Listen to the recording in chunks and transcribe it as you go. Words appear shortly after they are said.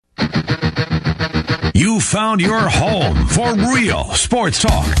You found your home for real sports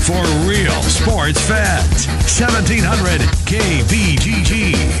talk for real sports fans. 1700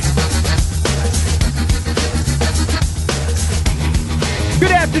 KBGG.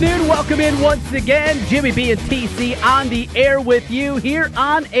 Good afternoon. Welcome in once again. Jimmy B and TC on the air with you here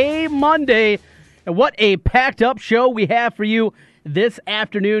on a Monday. And what a packed up show we have for you this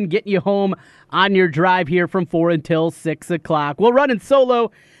afternoon, getting you home on your drive here from 4 until 6 o'clock. We're running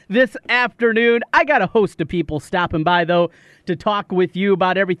solo this afternoon. I got a host of people stopping by, though, to talk with you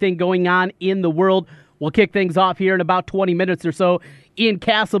about everything going on in the world. We'll kick things off here in about 20 minutes or so. Ian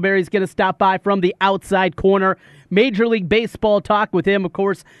Castleberry is going to stop by from the outside corner. Major League Baseball talk with him, of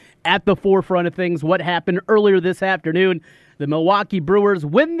course, at the forefront of things. What happened earlier this afternoon? The Milwaukee Brewers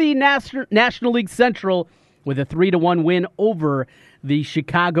win the National League Central with a 3-1 win over the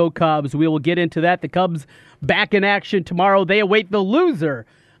Chicago Cubs. We will get into that. The Cubs back in action tomorrow. They await the loser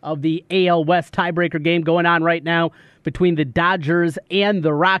of the AL West tiebreaker game going on right now between the Dodgers and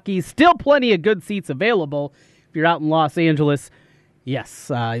the Rockies. Still plenty of good seats available if you're out in Los Angeles.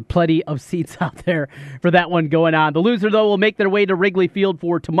 Yes, plenty of seats out there for that one going on. The loser, though, will make their way to Wrigley Field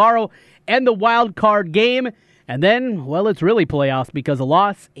for tomorrow and the wild card game. And then, well, it's really playoffs because a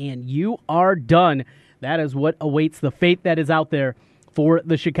loss and you are done. That is what awaits the fate that is out there for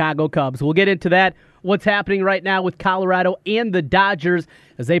the Chicago Cubs. We'll get into that, what's happening right now with Colorado and the Dodgers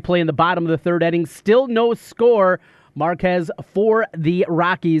as they play in the bottom of the third inning. Still no score, Marquez, for the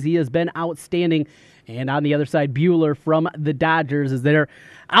Rockies. He has been outstanding. And on the other side, Buehler from the Dodgers as they're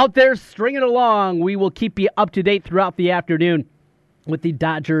out there stringing along. We will keep you up to date throughout the afternoon with the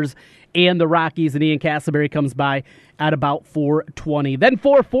Dodgers and the Rockies, and Ian Castleberry comes by at about 4:20. Then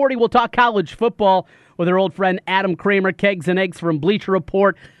 4:40, we'll talk college football with our old friend Adam Kramer, Kegs and Eggs from Bleacher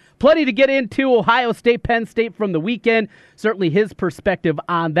Report. Plenty to get into. Ohio State, Penn State from the weekend. Certainly his perspective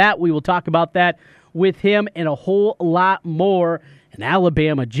on that. We will talk about that with him and a whole lot more. And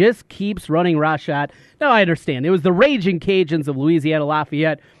Alabama just keeps running roughshod. Now, I understand. It was the Raging Cajuns of Louisiana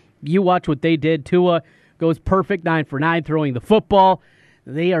Lafayette. You watch what they did. Tua goes perfect, 9 for 9, throwing the football.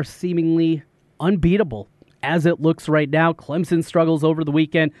 They are seemingly unbeatable as it looks right now. Clemson struggles over the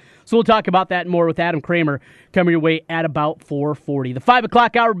weekend. So we'll talk about that and more with Adam Kramer coming your way at about 4:40. The 5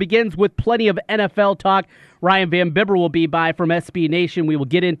 o'clock hour begins with plenty of NFL talk. Ryan Van Bibber will be by from SB Nation. We will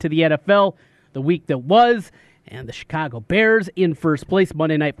get into the NFL, the week that was, and the Chicago Bears in first place.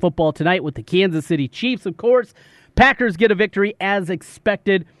 Monday Night Football tonight with the Kansas City Chiefs, of course. Packers get a victory as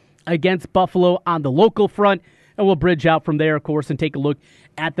expected against Buffalo on the local front. And we'll bridge out from there, of course, and take a look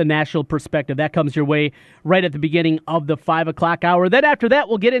at the national perspective. That comes your way right at the beginning of the 5 o'clock hour. Then after that,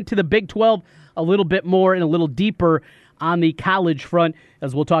 we'll get into the Big 12 a little bit more and a little deeper on the college front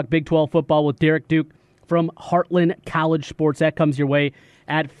as we'll talk Big 12 football with Derek Duke from Heartland College Sports. That comes your way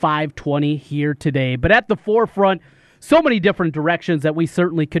at 5:20 here today. But at the forefront, so many different directions that we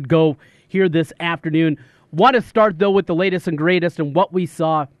certainly could go here this afternoon. Want to start, though, with the latest and greatest and what we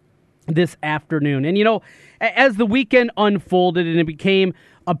saw this afternoon. And, you know, as the weekend unfolded and it became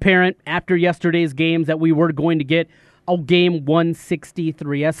apparent after yesterday's games that we were going to get a game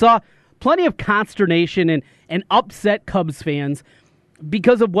 163, I saw plenty of consternation and upset Cubs fans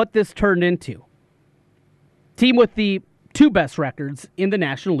because of what this turned into. Team with the 2 best records in the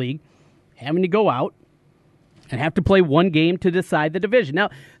National League having to go out and have to play one game to decide the division.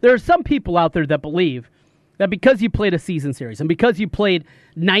 Now, there are some people out there that believe that because you played a season series and because you played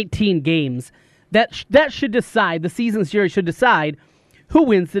 19 games, that should decide, the season series should decide who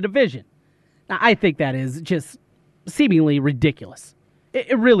wins the division. Now, I think that is just seemingly ridiculous.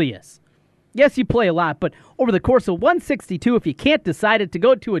 It really is. Yes, you play a lot, but over the course of 162, if you can't decide it to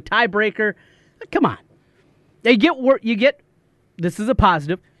go to a tiebreaker, come on. You get, this is a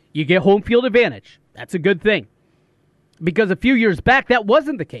positive, you get home field advantage. That's a good thing. Because a few years back, that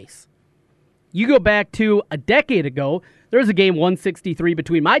wasn't the case. You go back to a decade ago, there was a game 163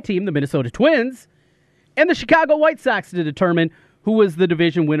 between my team, the Minnesota Twins, and the Chicago White Sox to determine who was the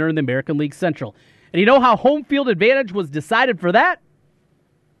division winner in the American League Central. And you know how home field advantage was decided for that?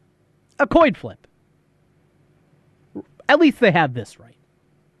 A coin flip. At least they have this right.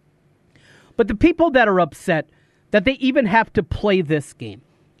 But the people that are upset that they even have to play this game,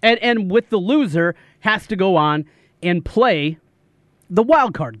 and with the loser has to go on and play the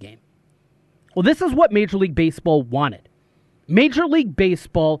wild card game. Well, this is what Major League Baseball wanted. Major League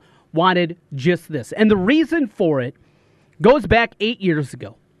Baseball wanted just this. And the reason for it goes back 8 years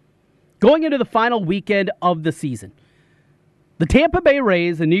ago. Going into the final weekend of the season, the Tampa Bay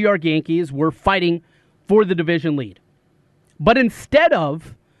Rays and New York Yankees were fighting for the division lead. But instead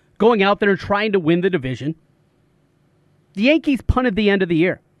of going out there and trying to win the division, the Yankees punted the end of the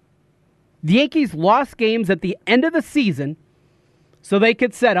year. The Yankees lost games at the end of the season so they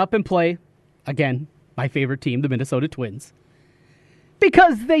could set up and play, again, my favorite team, the Minnesota Twins,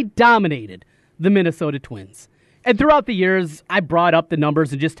 because they dominated the Minnesota Twins. And throughout the years, I brought up the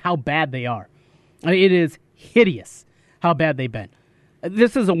numbers and just how bad they are. I mean, it is hideous how bad they've been.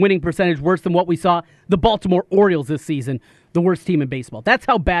 This is a winning percentage worse than what we saw the Baltimore Orioles this season, the worst team in baseball. That's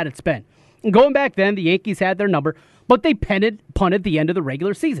how bad it's been. And going back then, the Yankees had their number, but they punted the end of the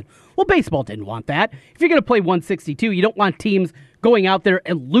regular season. Well, baseball didn't want that. If you're going to play 162, you don't want teams going out there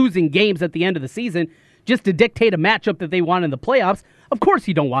and losing games at the end of the season just to dictate a matchup that they want in the playoffs. Of course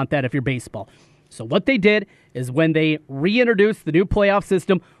you don't want that if you're baseball. So what they did is when they reintroduced the new playoff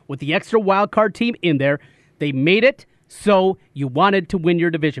system with the extra wild card team in there, they made it so you wanted to win your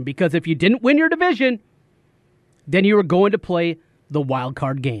division. Because if you didn't win your division, then you were going to play the wild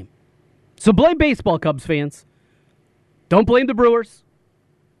card game. So blame baseball, Cubs fans. Don't blame the Brewers.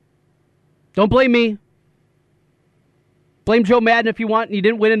 Don't blame me. Blame Joe Madden if you want. You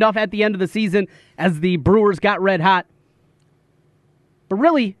didn't win enough at the end of the season as the Brewers got red hot. But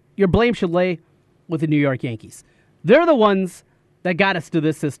really, your blame should lay with the New York Yankees. They're the ones that got us to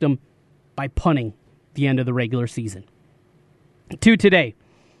this system by punting the end of the regular season. To today,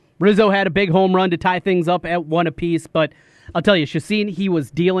 Rizzo had a big home run to tie things up at 1 apiece, but I'll tell you, Chacin, he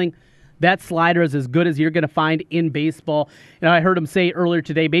was dealing. That slider is as good as you're going to find in baseball. And I heard him say earlier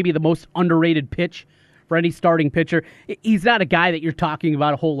today, maybe the most underrated pitch for any starting pitcher. He's not a guy that you're talking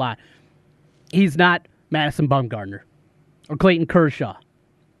about a whole lot. He's not Madison Bumgarner or Clayton Kershaw.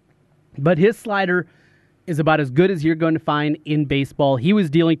 But his slider is about as good as you're going to find in baseball. He was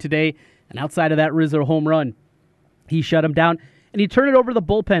dealing today, and outside of that Rizzo home run, he shut him down, and he turned it over to the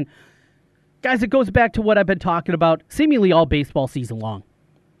bullpen. Guys, it goes back to what I've been talking about seemingly all baseball season long.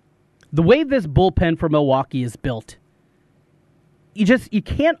 The way this bullpen for Milwaukee is built, you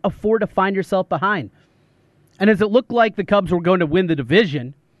can't afford to find yourself behind. And as it looked like the Cubs were going to win the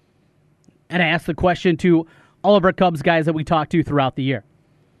division, and I asked the question to all of our Cubs guys that we talked to throughout the year,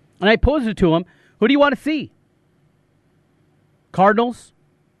 and I posed it to them, who do you want to see? Cardinals?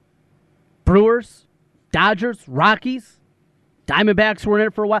 Brewers? Dodgers? Rockies? Diamondbacks were in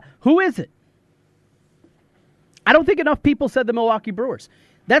it for a while. Who is it? I don't think enough people said the Milwaukee Brewers.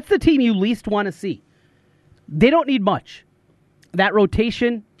 That's the team you least want to see. They don't need much. That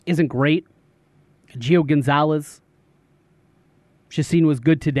rotation isn't great. Gio Gonzalez. Chacin was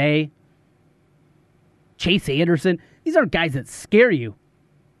good today. Chase Anderson. These aren't guys that scare you.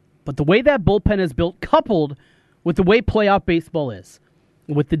 But the way that bullpen is built, coupled with the way playoff baseball is,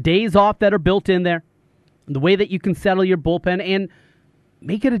 with the days off that are built in there, and the way that you can settle your bullpen and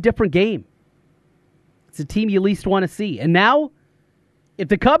make it a different game, it's a team you least want to see. And now, if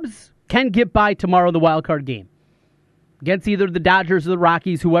the Cubs can get by tomorrow in the wild card game, against either the Dodgers or the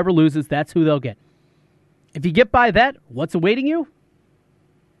Rockies, whoever loses, that's who they'll get. If you get by that, what's awaiting you?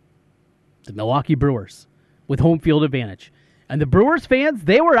 The Milwaukee Brewers with home field advantage. And the Brewers fans,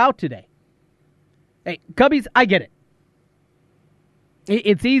 they were out today. Hey, Cubbies, I get it.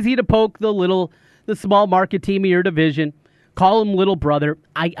 It's easy to poke the small market team in your division, call them little brother.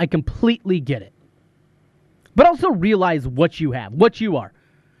 I completely get it. But also realize what you have, what you are.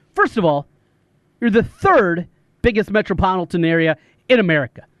 First of all, you're the third biggest metropolitan area in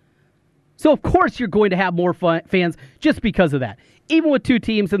America. So, of course, you're going to have more fans just because of that. Even with two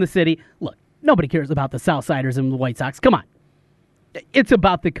teams in the city, look, nobody cares about the Southsiders and the White Sox. Come on. It's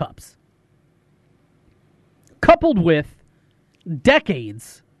about the Cubs. Coupled with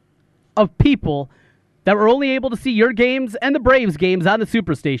decades of people that were only able to see your games and the Braves games on the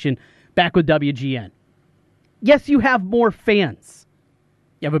Superstation back with WGN. Yes, you have more fans.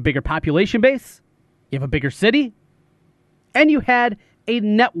 You have a bigger population base. You have a bigger city. And you had a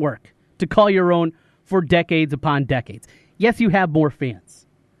network to call your own for decades upon decades. Yes, you have more fans.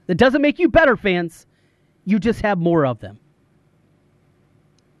 That doesn't make you better fans. You just have more of them.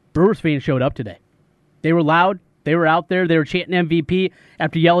 Brewers fans showed up today. They were loud. They were out there. They were chanting MVP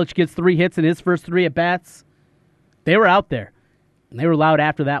after Yelich gets 3 hits in his first 3 at-bats. They were out there. And they were loud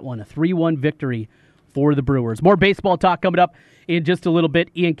after that one. A 3-1 victory for the Brewers. More baseball talk coming up in just a little bit.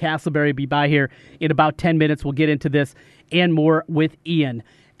 Ian Castleberry will be by here in about 10 minutes. We'll get into this and more with Ian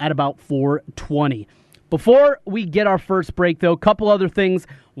at about 4:20. Before we get our first break, though, a couple other things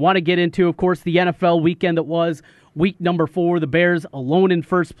want to get into. Of course, the NFL weekend that was week number 4. The Bears alone in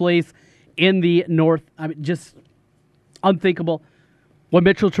first place in the North. I mean, just unthinkable. What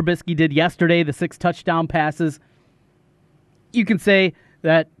Mitchell Trubisky did yesterday, the 6 touchdown passes. You can say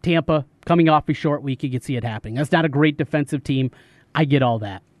that Tampa, coming off a short week, you can see it happening. That's not a great defensive team. I get all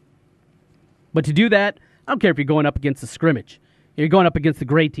that. But to do that, I don't care if you're going up against a scrimmage. You're going up against the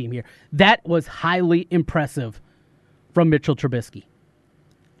great team here. That was highly impressive from Mitchell Trubisky.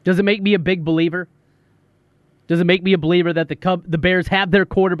 Does it make me a big believer? Does it make me a believer that the Bears have their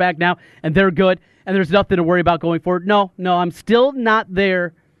quarterback now and they're good and there's nothing to worry about going forward? No, I'm still not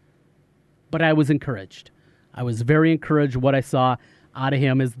there, but I was encouraged. I was very encouraged what I saw out of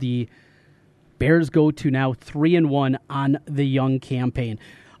him as the Bears go to now 3-1 on the young campaign.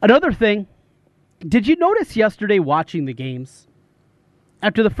 Another thing, did you notice yesterday watching the games?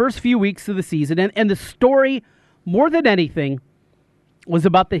 After the first few weeks of the season, and the story, more than anything, was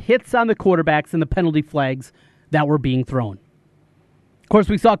about the hits on the quarterbacks and the penalty flags that were being thrown. Of course,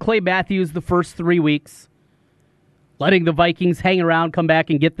 we saw Clay Matthews the first 3 weeks, letting the Vikings hang around, come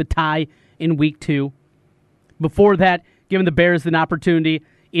back and get the tie in week 2. Before that, giving the Bears an opportunity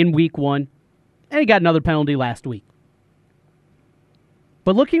in week 1, and he got another penalty last week.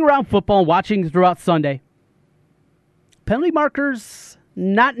 But looking around football and watching throughout Sunday, penalty markers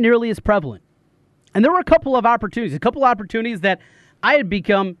not nearly as prevalent. And there were a couple of opportunities that I had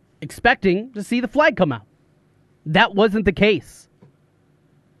become expecting to see the flag come out. That wasn't the case.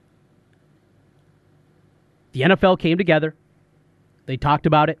 The NFL came together. They talked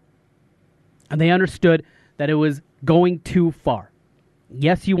about it. And they understood that it was going too far.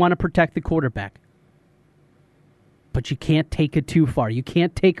 Yes, you want to protect the quarterback. But you can't take it too far. You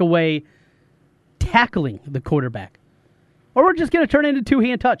can't take away tackling the quarterback. Or we're just going to turn it into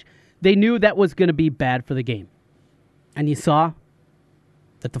two-hand touch. They knew that was going to be bad for the game. And you saw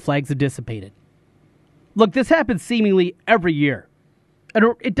that the flags have dissipated. Look, this happens seemingly every year. And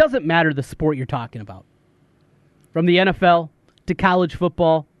it doesn't matter the sport you're talking about. From the NFL to college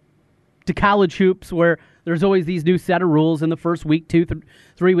football to college hoops, where there's always these new set of rules in the first week,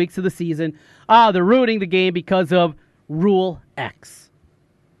 3 weeks of the season. They're ruining the game because of Rule X.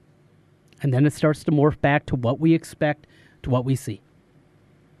 And then it starts to morph back to what we expect, to what we see.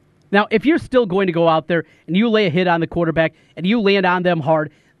 Now, if you're still going to go out there and you lay a hit on the quarterback and you land on them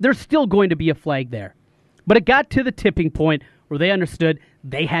hard, there's still going to be a flag there. But it got to the tipping point where they understood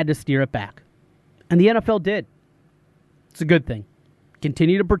they had to steer it back. And the NFL did. It's a good thing.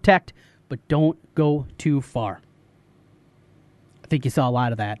 Continue to protect, but don't go too far. I think you saw a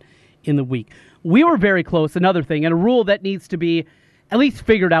lot of that in the week. We were very close, another thing, and a rule that needs to be at least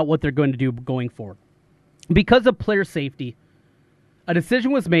figured out what they're going to do going forward. Because of player safety, a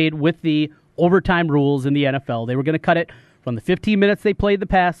decision was made with the overtime rules in the NFL. They were going to cut it from the 15 minutes they played the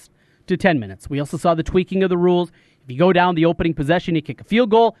pass to 10 minutes. We also saw the tweaking of the rules. If you go down the opening possession, you kick a field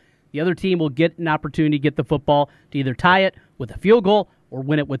goal, the other team will get an opportunity to get the football to either tie it with a field goal or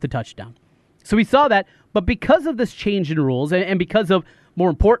win it with the touchdown. So we saw that, but because of this change in rules, and because of, more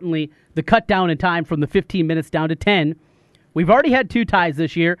importantly, the cut down in time from the 15 minutes down to 10, we've already had 2 ties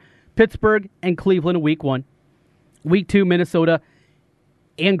this year, Pittsburgh and Cleveland in week 1, week 2, Minnesota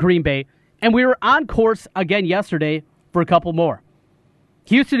and Green Bay, and we were on course again yesterday for a couple more.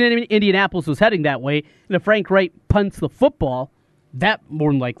 Houston and Indianapolis was heading that way, and if Frank Wright punts the football, that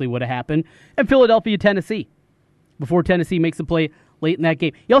more than likely would have happened, and Philadelphia, Tennessee, before Tennessee makes a play late in that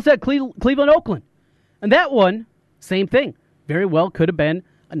game. You also had Cleveland, Oakland, and that one, same thing, very well could have been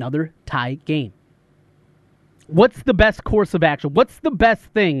another tie game. What's the best course of action? What's the best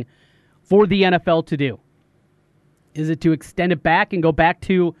thing for the NFL to do? Is it to extend it back and go back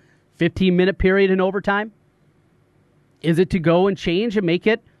to 15-minute period in overtime? Is it to go and change and make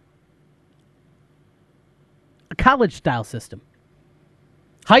it a college-style system?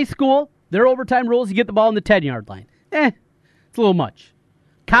 High school, their overtime rules, you get the ball on the 10-yard line. It's a little much.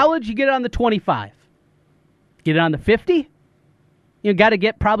 College, you get it on the 25. Get it on the 50? You got to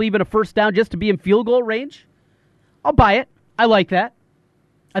get probably even a first down just to be in field goal range? I'll buy it. I like that.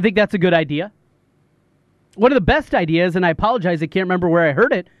 I think that's a good idea. One of the best ideas, and I apologize, I can't remember where I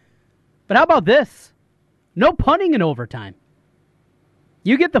heard it, but how about this? No punting in overtime.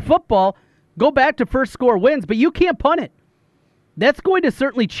 You get the football, go back to first score wins, but you can't punt it. That's going to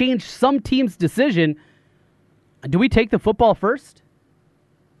certainly change some team's decision. Do we take the football first?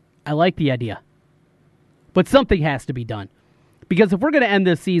 I like the idea. But something has to be done. Because if we're going to end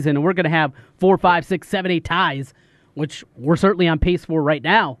this season and we're going to have 4, 5, 6, 7, 8 ties, which we're certainly on pace for right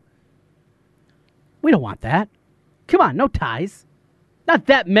now, we don't want that. Come on, no ties. Not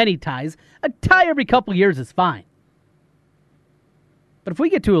that many ties. A tie every couple years is fine. But if we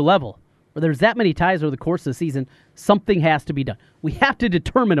get to a level where there's that many ties over the course of the season, something has to be done. We have to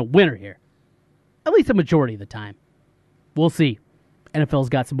determine a winner here. At least a majority of the time. We'll see. NFL's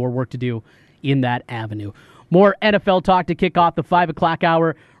got some more work to do in that avenue. More NFL talk to kick off the 5 o'clock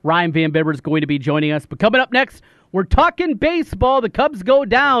hour. Ryan Van Bibber is going to be joining us. But coming up next, we're talking baseball. The Cubs go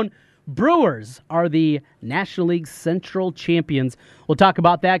down Brewers are the National League Central champions. We'll talk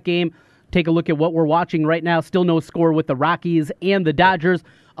about that game. Take a look at what we're watching right now. Still no score with the Rockies and the Dodgers.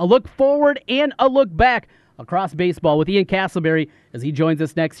 A look forward and a look back across baseball with Ian Castleberry as he joins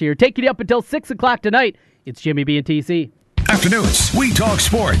us next year. Taking you up until 6 o'clock tonight, it's Jimmy B and TC. Afternoons, we talk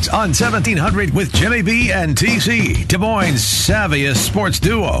sports on 1700 with Jimmy B and TC, Des Moines' savviest sports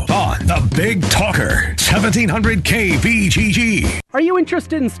duo on the Big Talker, 1700 KBGG. Are you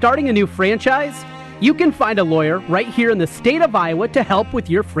interested in starting a new franchise? You can find a lawyer right here in the state of Iowa to help with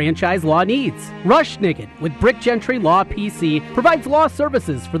your franchise law needs. Rush Niggin with Brick Gentry Law PC provides law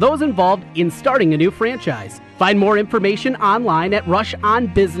services for those involved in starting a new franchise. Find more information online at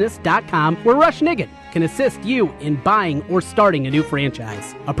rushonbusiness.com, where Rush Niggin can assist you in buying or starting a new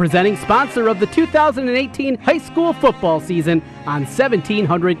franchise. A presenting sponsor of the 2018 high school football season on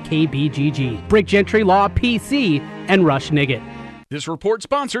 1700 KBGG. Brick Gentry Law PC and Rush Niggin. This report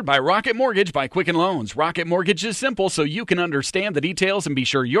sponsored by Rocket Mortgage by Quicken Loans. Rocket Mortgage is simple so you can understand the details and be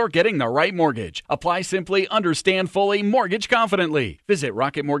sure you're getting the right mortgage. Apply simply, understand fully, mortgage confidently. Visit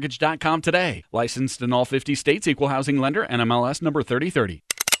rocketmortgage.com today. Licensed in all 50 states, equal housing lender, NMLS number 3030.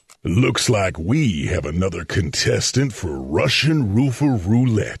 Looks like we have another contestant for Russian Roofer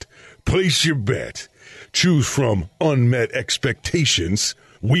Roulette. Place your bet. Choose from unmet expectations,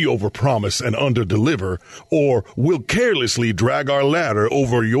 we overpromise and underdeliver, or we'll carelessly drag our ladder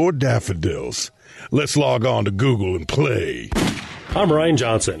over your daffodils. Let's log on to Google and play. I'm Ryan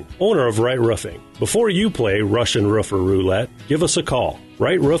Johnson, owner of Wright Roofing. Before you play Russian Roofer Roulette, give us a call.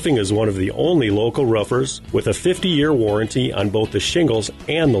 Wright Roofing is one of the only local roofers with a 50-year warranty on both the shingles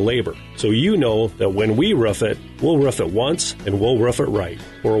and the labor. So you know that when we roof it, we'll roof it once and we'll roof it right.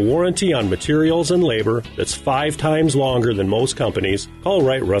 For a warranty on materials and labor that's 5 times longer than most companies, call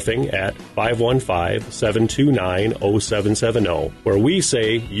Wright Roofing at 515-729-0770, where we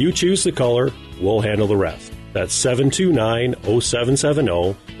say you choose the color, we'll handle the rest. That's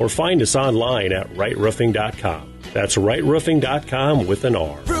 729-0770, or find us online at wrightroofing.com. That's wrightroofing.com with an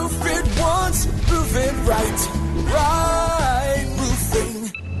R. Roof it once, roof it right. Right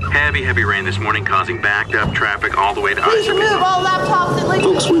Roofing. Heavy rain this morning causing backed up traffic all the way to Please Isaac. remove all laptops and links.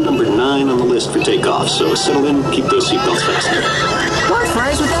 Folks, we're number 9 on the list for takeoff, so settle in, keep those seatbelts fastened. What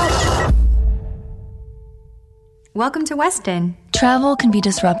fries with that? Welcome to Westin. Travel can be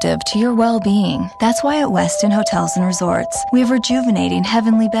disruptive to your well-being. That's why at Westin Hotels and Resorts, we have rejuvenating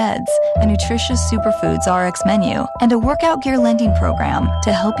heavenly beds, a nutritious superfoods RX menu, and a workout gear lending program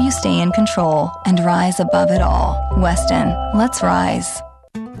to help you stay in control and rise above it all. Westin, let's rise.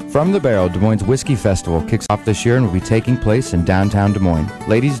 From the Barrel, Des Moines Whiskey Festival kicks off this year and will be taking place in downtown Des Moines.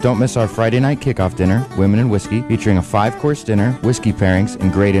 Ladies, don't miss our Friday night kickoff dinner, Women in Whiskey, featuring a 5-course dinner, whiskey pairings,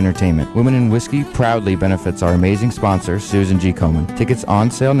 and great entertainment. Women in Whiskey proudly benefits our amazing sponsor, Susan G. Komen. Tickets on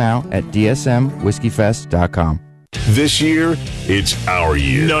sale now at dsmwhiskeyfest.com. This year, it's our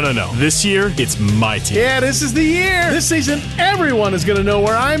year. No. This year, it's my team. Yeah, this is the year. This season, everyone is going to know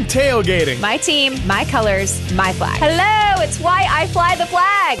where I'm tailgating. My team, my colors, my flag. Hello, it's why I fly the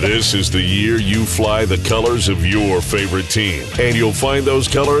flag. This is the year you fly the colors of your favorite team. And you'll find those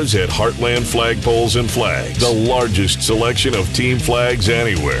colors at Heartland Flagpoles and Flags, the largest selection of team flags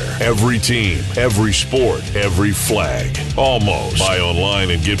anywhere. Every team, every sport, every flag. Almost. Buy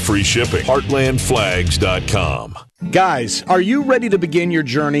online and get free shipping. Heartlandflags.com. Guys, are you ready to begin your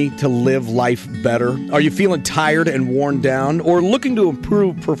journey to live life better? Are you feeling tired and worn down, or looking to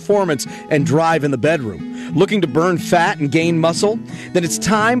improve performance and drive in the bedroom? Looking to burn fat and gain muscle? Then it's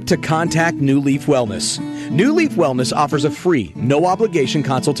time to contact New Leaf Wellness. New Leaf Wellness offers a free, no-obligation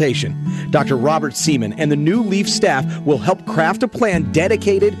consultation. Dr. Robert Seaman and the New Leaf staff will help craft a plan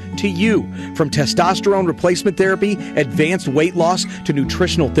dedicated to you. From testosterone replacement therapy, advanced weight loss, to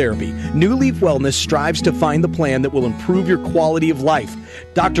nutritional therapy, New Leaf Wellness strives to find the plan that will improve your quality of life.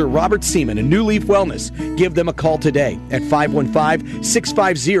 Dr. Robert Seaman and New Leaf Wellness. Give them a call today at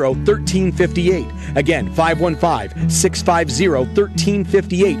 515-650-1358. Again,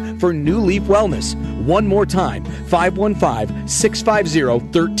 515-650-1358 for New Leaf Wellness. One more time,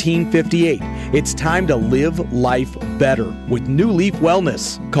 515-650-1358. It's time to live life better with New Leaf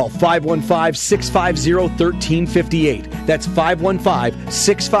Wellness. Call 515-650-1358. That's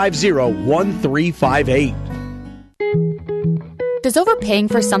 515-650-1358. Does overpaying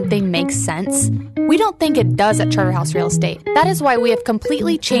for something make sense? We don't think it does at Charterhouse Real Estate. That is why we have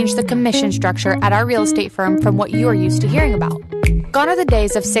completely changed the commission structure at our real estate firm from what you are used to hearing about. Gone are the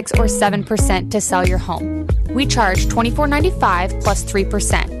days of 6 or 7% to sell your home. We charge $24.95 plus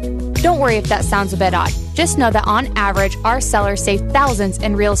 3%. Don't worry if that sounds a bit odd. Just know that on average, our sellers save thousands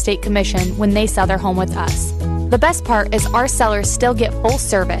in real estate commission when they sell their home with us. The best part is our sellers still get full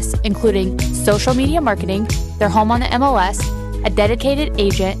service, including social media marketing, their home on the MLS, a dedicated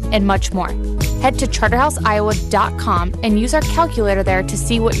agent, and much more. Head to charterhouseiowa.com and use our calculator there to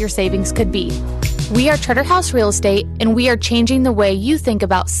see what your savings could be. We are Charterhouse Real Estate, and we are changing the way you think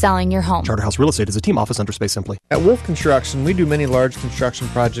about selling your home. Charterhouse Real Estate is a team office under Space Simply. At Wolf Construction, we do many large construction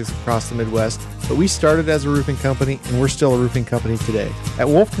projects across the Midwest, but we started as a roofing company, and we're still a roofing company today. At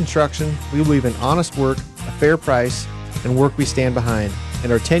Wolf Construction, we believe in honest work, a fair price, and work we stand behind,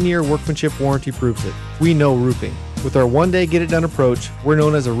 and our 10-year workmanship warranty proves it. We know roofing. With our one-day get-it-done approach, we're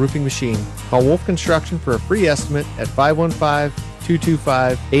known as a roofing machine. Call Wolf Construction for a free estimate at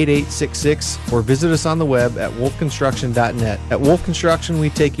 515-225-8866 or visit us on the web at wolfconstruction.net. At Wolf Construction, we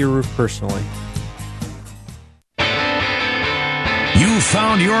take your roof personally. You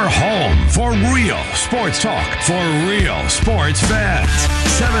found your home for real sports talk for real sports fans.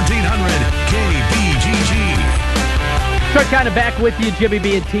 1700 KBGG. Start kind of back with you. Jimmy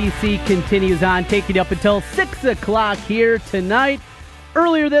B and TC continues on, taking you up until 6 o'clock here tonight.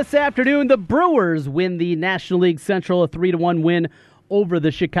 Earlier this afternoon, the Brewers win the National League Central, a 3-1 win over the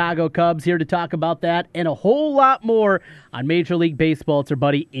Chicago Cubs. Here to talk about that and a whole lot more on Major League Baseball, it's our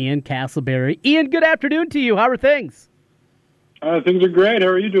buddy Ian Castleberry. Ian, good afternoon to you. How are things? Things are great. How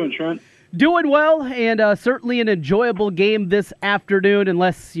are you doing, Trent? Doing well, and certainly an enjoyable game this afternoon,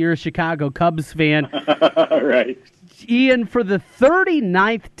 unless you're a Chicago Cubs fan. Right. Ian, for the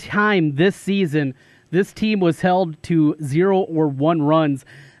 39th time this season, this team was held to 0 or 1 runs.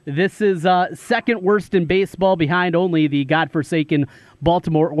 This is second worst in baseball, behind only the godforsaken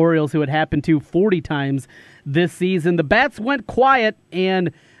Baltimore Orioles, who it happened to 40 times this season. The bats went quiet,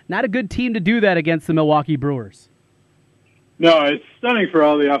 and not a good team to do that against the Milwaukee Brewers. No, it's stunning for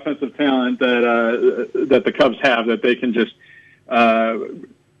all the offensive talent that the Cubs have, that they can just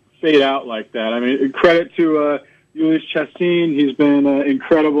fade out like that. I mean, credit to Ulysses Chassin. He's been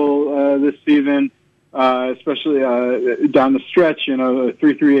incredible this season, especially down the stretch. You know, a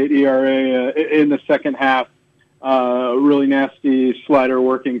 3.38 ERA in the second half. Really nasty slider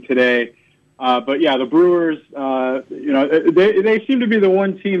working today. But yeah, the Brewers, they seem to be the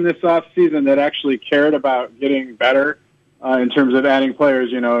one team this offseason that actually cared about getting better in terms of adding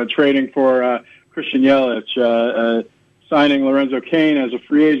players. You know, trading for Christian Yelich, signing Lorenzo Cain as a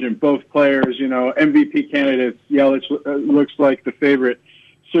free agent, both players, you know, MVP candidates. Yelich looks like the favorite,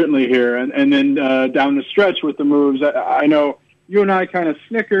 certainly here. And then down the stretch with the moves, I know you and I kind of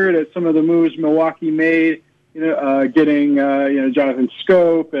snickered at some of the moves Milwaukee made, getting, Jonathan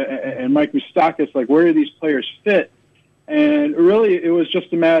Scope and Mike Moustakas, like, where do these players fit? And really, it was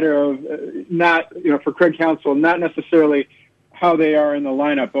just a matter of for Craig Counsell, not necessarily how they are in the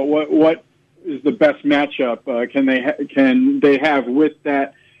lineup, but what is the best matchup can they have with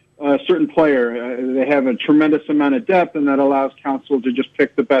that certain player. They have a tremendous amount of depth, and that allows Counsell to just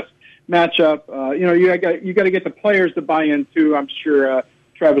pick the best matchup. You got to get the players to buy into. I'm sure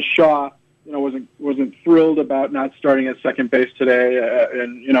Travis Shaw, wasn't thrilled about not starting at second base today,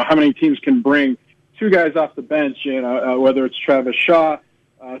 and how many teams can bring two guys off the bench. Whether it's Travis Shaw,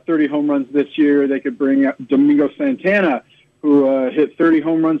 30 home runs this year, they could bring up Domingo Santana, who hit 30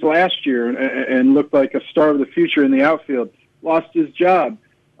 home runs last year and looked like a star of the future in the outfield, lost his job.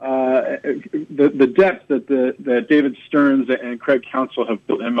 The depth that David Stearns and Craig Counsell have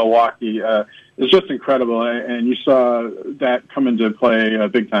built in Milwaukee is just incredible, and you saw that come into play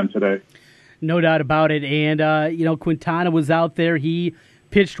big time today. No doubt about it. And, Quintana was out there. He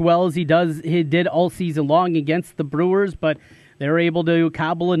pitched well as he did all season long against the Brewers, but they were able to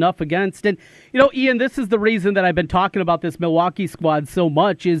cobble enough against. And, Ian, this is the reason that I've been talking about this Milwaukee squad so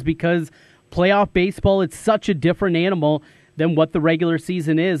much, is because playoff baseball, it's such a different animal than what the regular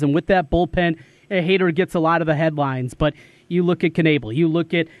season is. And with that bullpen, Hader gets a lot of the headlines, but you look at Knebel, you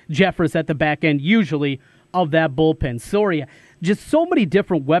look at Jeffress at the back end, usually, of that bullpen. Soria, just so many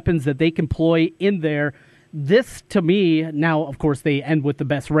different weapons that they can employ in there. This, to me, now, of course, they end with the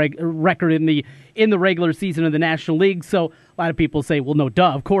best record in the regular season of the National League, so a lot of people say, well, no,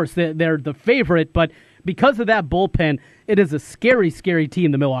 duh, of course, they're the favorite, but because of that bullpen, it is a scary, scary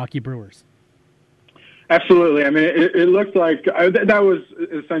team, the Milwaukee Brewers. Absolutely. I mean, it looked like that was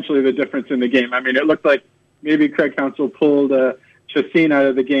essentially the difference in the game. I mean, it looked like maybe Craig Counsell pulled Chassin out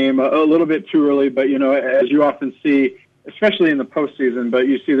of the game a little bit too early, but, as you often see, especially in the postseason, but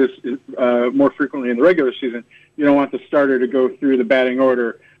you see this more frequently in the regular season, you don't want the starter to go through the batting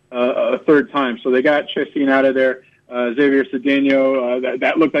order a third time. So they got Chassin out of there. Xavier Cedeno,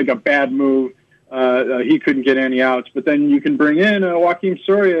 that looked like a bad move. He couldn't get any outs. But then you can bring in Joakim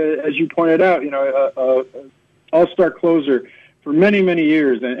Soria, as you pointed out, all-star closer for many, many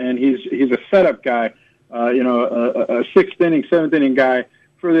years, and he's a setup guy. a sixth inning, seventh inning guy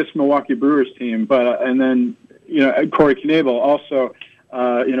for this Milwaukee Brewers team. But and then Corey Knebel also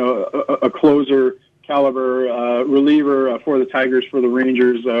a closer caliber reliever for the Tigers, for the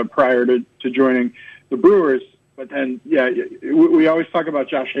Rangers prior to joining the Brewers. But then, we always talk about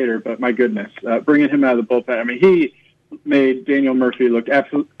Josh Hader, but my goodness, bringing him out of the bullpen. I mean, he made Daniel Murphy look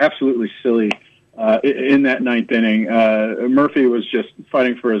absolutely silly in that ninth inning. Murphy was just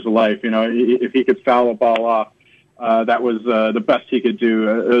fighting for his life. If he could foul a ball off, that was the best he could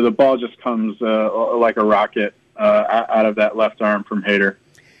do. The ball just comes like a rocket out of that left arm from Hader.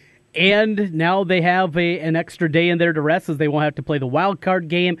 And now they have an extra day in there to rest, as they won't have to play the wild card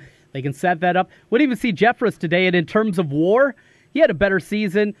game. They can set that up. We didn't even see Jeffress today, and in terms of WAR, he had a better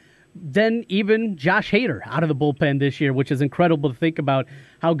season than even Josh Hader out of the bullpen this year, which is incredible to think about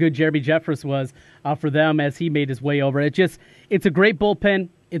how good Jeremy Jeffress was for them as he made his way over. It's a great bullpen.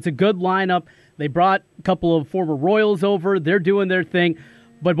 It's a good lineup. They brought a couple of former Royals over. They're doing their thing.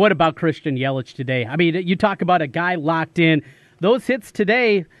 But what about Christian Yelich today? I mean, you talk about a guy locked in. Those hits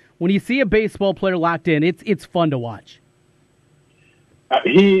today, when you see a baseball player locked in, it's fun to watch.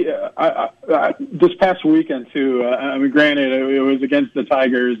 This past weekend too. Granted, it was against the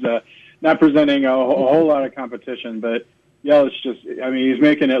Tigers, not presenting a whole lot of competition, but Yelich he's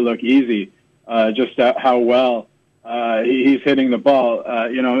making it look easy. Just how well he's hitting the ball. I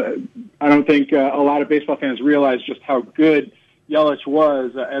don't think a lot of baseball fans realize just how good Yelich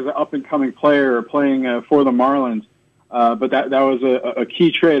was as an up and coming player playing for the Marlins. But that was a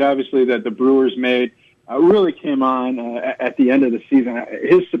key trade, obviously, that the Brewers made. Really came on at the end of the season.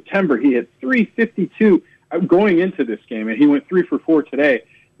 His September, he had 352 going into this game, and he went 3 for 4 today.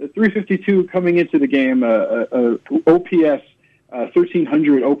 The 352 coming into the game, OPS,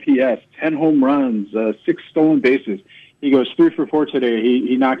 1,300 OPS, 10 home runs, 6 stolen bases. He goes 3 for 4 today.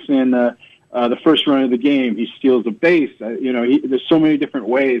 He knocks in the first run of the game. He steals a base. There's so many different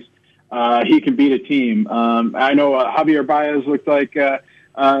ways he can beat a team. I know Javier Baez looked like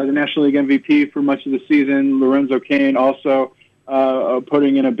the National League MVP for much of the season. Lorenzo Cain also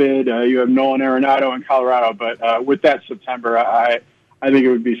putting in a bid. You have Nolan Arenado in Colorado. But with that September, I think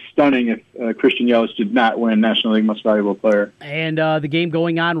it would be stunning if Christian Yelich did not win National League Most Valuable Player. And the game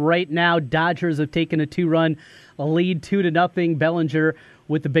going on right now, Dodgers have taken a 2-run lead, 2-0. Bellinger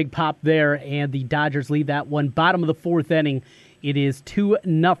with the big pop there, and the Dodgers lead that one. Bottom of the fourth inning, it is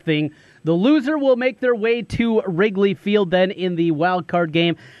 2-0. The loser will make their way to Wrigley Field then in the wild card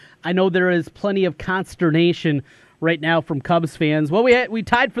game. I know there is plenty of consternation right now from Cubs fans. Well, we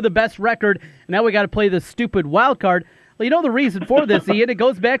tied for the best record, and now we got to play this stupid wild card. Well, you know the reason for this, Ian. It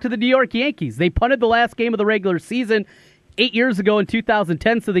goes back to the New York Yankees. They punted the last game of the regular season 8 years ago in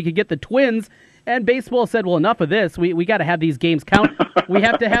 2010 so they could get the Twins, and baseball said, well, enough of this. We got to have these games count. We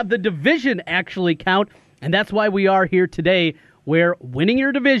have to have the division actually count, and that's why we are here today, where winning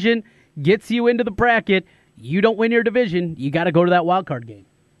your division gets you into the bracket. You don't win your division, you got to go to that wild card game.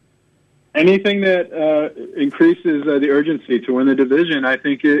 Anything that increases the urgency to win the division, I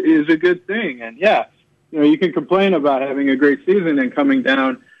think, is a good thing. And you can complain about having a great season and coming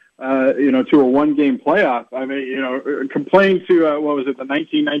down, to a one-game playoff. I mean, complain to the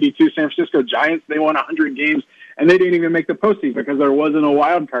 1992 San Francisco Giants. They won 100 games and they didn't even make the postseason because there wasn't a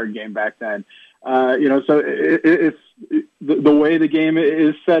wild card game back then. So it's the way the game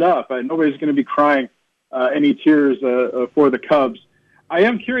is set up. Nobody's going to be crying any tears for the Cubs. I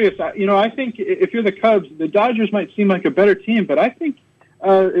am curious. I think if you're the Cubs, the Dodgers might seem like a better team, but I think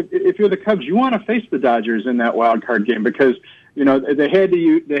if you're the Cubs, you want to face the Dodgers in that wild card game because they had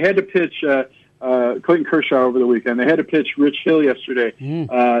to pitch Clayton Kershaw over the weekend. They had to pitch Rich Hill yesterday.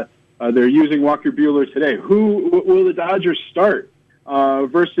 They're using Walker Buehler today. Who will the Dodgers start?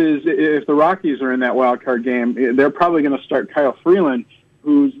 Versus if the Rockies are in that wild card game, they're probably going to start Kyle Freeland,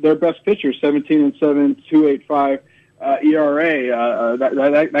 who's their best pitcher, 17-7, 2.85 ERA.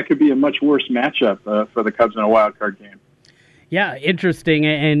 That could be a much worse matchup for the Cubs in a wild card game. Yeah, interesting.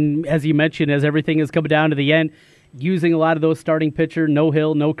 And as you mentioned, as everything is coming down to the end, using a lot of those starting pitcher, no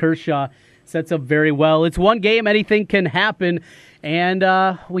Hill, no Kershaw, sets up very well. It's one game, anything can happen,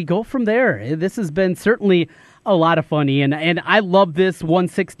 and we go from there. This has been certainly a lot of fun, Ian, and I love this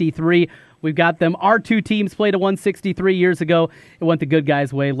 163. We've got them. Our two teams played a 163 years ago. It went the good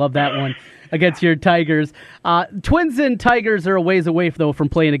guys' way. Love that one against your Tigers. Twins and Tigers are a ways away, though, from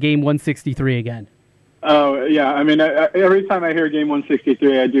playing a game 163 again. Oh, yeah. I mean, every time I hear game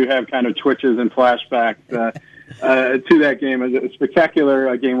 163, I do have kind of twitches and flashbacks to that game. It was a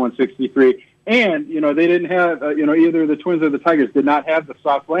spectacular game 163. And, they didn't have, either the Twins or the Tigers did not have the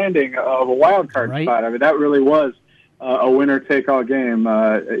soft landing of a wild card spot. I mean, that really was a winner-take-all game.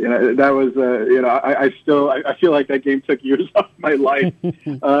 That was, I feel like that game took years off my life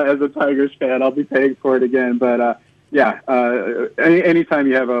as a Tigers fan. I'll be paying for it again. But, anytime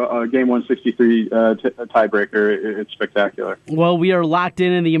you have a Game 163 tiebreaker, it's spectacular. Well, we are locked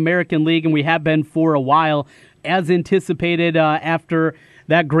in the American League, and we have been for a while. As anticipated after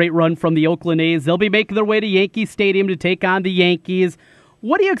that great run from the Oakland A's, they'll be making their way to Yankee Stadium to take on the Yankees.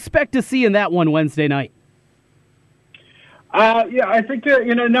 What do you expect to see in that one Wednesday night? I think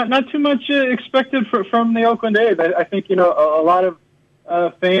not too much expected from the Oakland A's. I think a lot of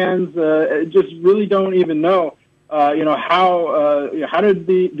fans just really don't even know how did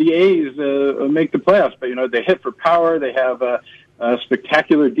the A's make the playoffs. But they hit for power. They have a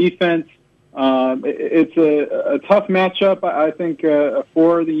spectacular defense. It's a tough matchup, I think,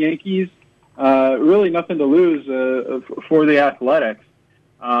 for the Yankees. Really nothing to lose for the Athletics.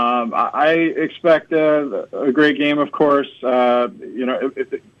 I expect a great game, of course. The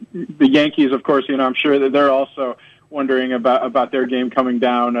Yankees, of course, I'm sure that they're also wondering about their game coming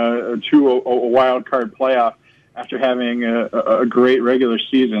down to a wild card playoff after having a great regular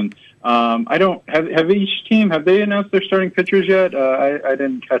season. Have each team, have they announced their starting pitchers yet? I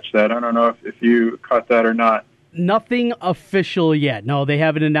didn't catch that. I don't know if you caught that or not. Nothing official yet. No, they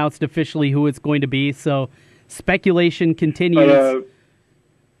haven't announced officially who it's going to be, so speculation continues.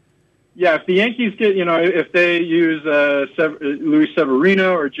 If the Yankees get, if they use Luis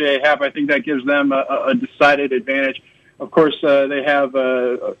Severino or J.A. Happ, I think that gives them a decided advantage. Of course, they have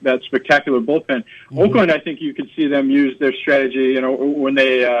that spectacular bullpen. Mm-hmm. Oakland, I think you could see them use their strategy, when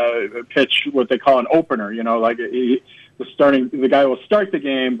they pitch what they call an opener. The guy will start the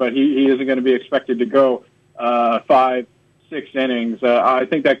game, but he isn't going to be expected to go 5-6 innings. I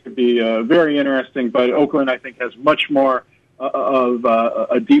think that could be very interesting. But Oakland, I think, has much more of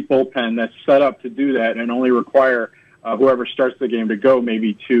a deep bullpen that's set up to do that and only require whoever starts the game to go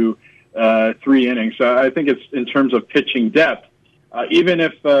maybe 2-3 innings. So I think it's in terms of pitching depth. Even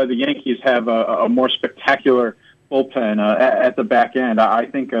if the Yankees have a more spectacular bullpen at the back end, I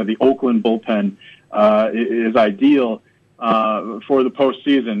think the Oakland bullpen is ideal for the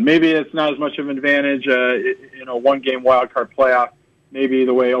postseason. Maybe it's not as much of an advantage in a one-game wild card playoff. Maybe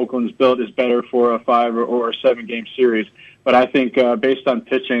the way Oakland's built is better for a 5 or a 7-game series. But I think based on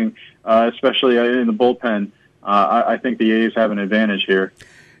pitching, especially in the bullpen, I think the A's have an advantage here.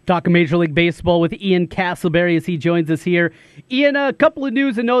 Talking Major League Baseball with Ian Castleberry as he joins us here. Ian, a couple of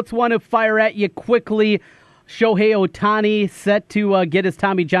news and notes want to fire at you quickly. Shohei Ohtani set to get his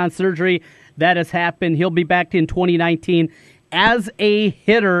Tommy John surgery. That has happened. He'll be back in 2019 as a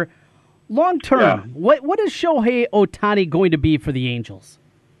hitter. Long term, what is Shohei Ohtani going to be for the Angels?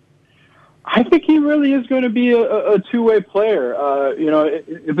 I think he really is going to be a two-way player.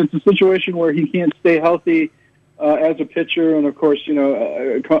 If it's a situation where he can't stay healthy as a pitcher, and of course,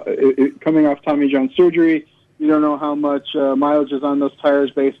 coming off Tommy John surgery, you don't know how much mileage is on those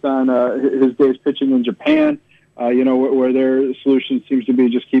tires based on his days pitching in Japan. Where their solution seems to be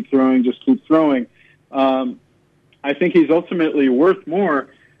just keep throwing. I think he's ultimately worth more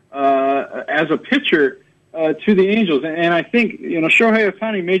as a pitcher to the Angels. And I think, Shohei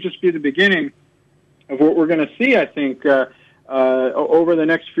Ohtani may just be the beginning of what we're going to see, I think, over the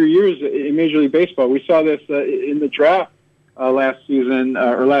next few years in Major League Baseball. We saw this in the draft last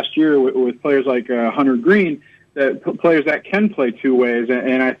year with players like Hunter Green, players that can play two ways.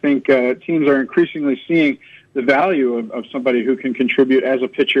 And I think teams are increasingly seeing the value of somebody who can contribute as a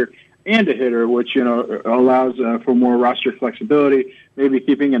pitcher and a hitter, which allows for more roster flexibility, maybe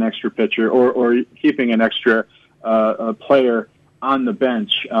keeping an extra pitcher or keeping an extra player on the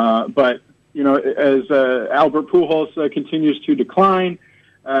bench. But as Albert Pujols continues to decline,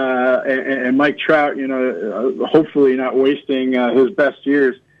 and Mike Trout, hopefully not wasting his best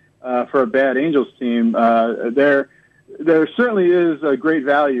years for a bad Angels team, there certainly is a great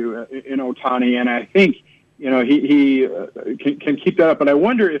value in Ohtani, and I think he can keep that up. But I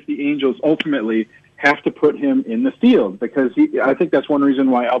wonder if the Angels ultimately have to put him in the field, because I think that's one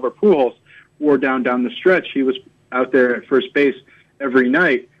reason why Albert Pujols wore down the stretch. He was out there at first base every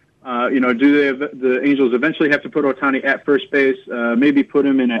night. Do the Angels eventually have to put Ohtani at first base, maybe put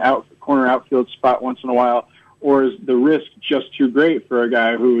him in an corner outfield spot once in a while, or is the risk just too great for a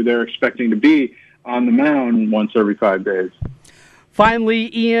guy who they're expecting to be on the mound once every 5 days? Finally,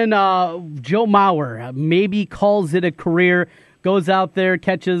 Ian, Joe Mauer maybe calls it a career, goes out there,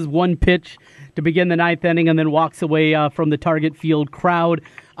 catches one pitch to begin the ninth inning, and then walks away from the Target Field crowd.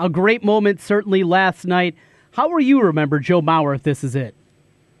 A great moment, certainly, last night. How will you remember Joe Mauer if this is it?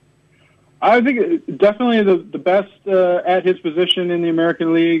 I think definitely the best at his position in the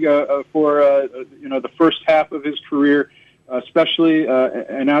American League for the first half of his career, especially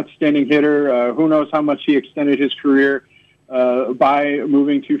an outstanding hitter. Who knows how much he extended his career by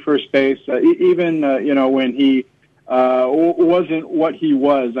moving to first base, even when he wasn't what he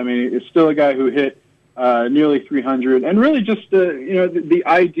was. I mean, it's still a guy who hit nearly 300, and really just the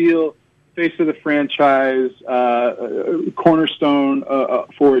ideal face of the franchise, cornerstone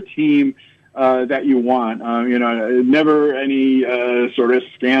for a team that you want. Never any sort of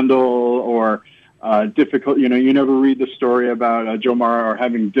scandal or difficult. You never read the story about Joe Mauer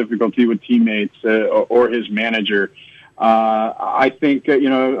having difficulty with teammates or his manager. I think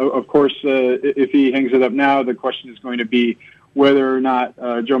of course, if he hangs it up now, the question is going to be whether or not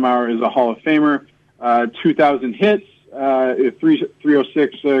Joe Mauer is a Hall of Famer. 2,000 hits,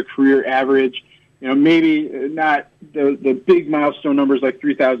 306 career average. Maybe not the big milestone numbers like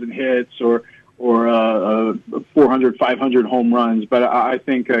 3,000 hits or 400, 500 home runs, but I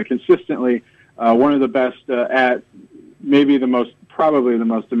think consistently one of the best at maybe probably the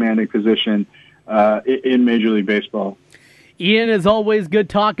most demanding position in Major League Baseball. Ian, as always, good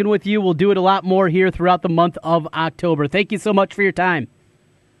talking with you. We'll do it a lot more here throughout the month of October. Thank you so much for your time.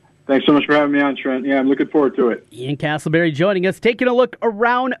 Thanks so much for having me on, Trent. Yeah, I'm looking forward to it. Ian Castleberry joining us, taking a look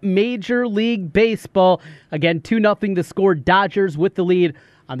around Major League Baseball. Again, 2-0 the score. Dodgers with the lead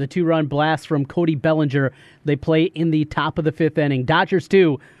on the 2-run blast from Cody Bellinger. They play in the top of the 5th inning. Dodgers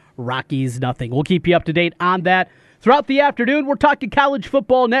 2, Rockies 0. We'll keep you up to date on that throughout the afternoon. We're talking college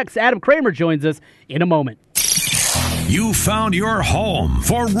football next. Adam Kramer joins us in a moment. You found your home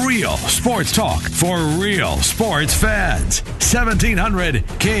for real sports talk for real sports fans. 1700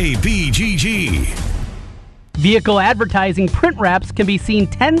 KBGG. Vehicle advertising print wraps can be seen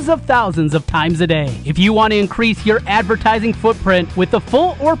tens of thousands of times a day. If you want to increase your advertising footprint with the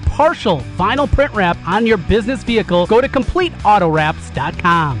full or partial vinyl print wrap on your business vehicle, go to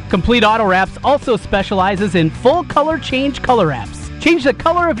CompleteAutoWraps.com. Complete Auto Wraps also specializes in full color change color wraps. Change the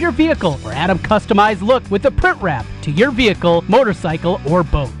color of your vehicle or add a customized look with a print wrap to your vehicle, motorcycle, or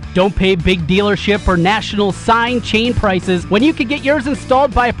boat. Don't pay big dealership or national sign chain prices when you can get yours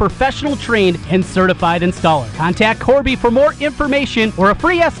installed by a professional trained and certified installer. Contact Corby for more information or a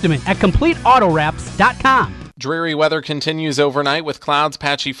free estimate at CompleteAutoWraps.com. Dreary weather continues overnight with clouds,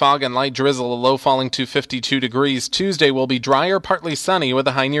 patchy fog, and light drizzle, a low falling to 52 degrees. Tuesday will be drier, partly sunny with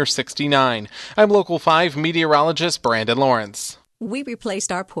a high near 69. I'm Local 5 meteorologist Brandon Lawrence. We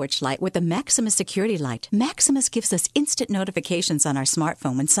replaced our porch light with the Maximus Security Light. Maximus gives us instant notifications on our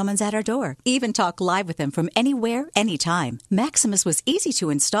smartphone when someone's at our door. Even talk live with them from anywhere, anytime. Maximus was easy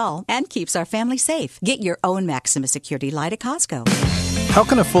to install and keeps our family safe. Get your own Maximus Security Light at Costco. How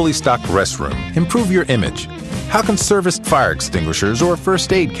can a fully stocked restroom improve your image? How can serviced fire extinguishers or a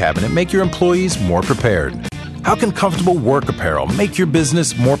first aid cabinet make your employees more prepared? How can comfortable work apparel make your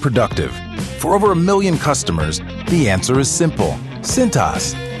business more productive? For over 1 million customers, the answer is simple.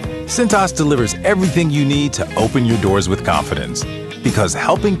 Cintas. Cintas delivers everything you need to open your doors with confidence. Because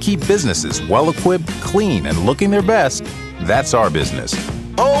helping keep businesses well-equipped, clean, and looking their best, that's our business.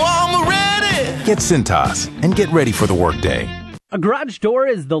 Oh, I'm ready! Get Cintas and get ready for the workday. A garage door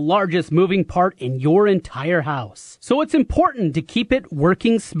is the largest moving part in your entire house, so it's important to keep it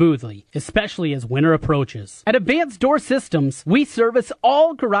working smoothly, especially as winter approaches. At Advanced Door Systems, we service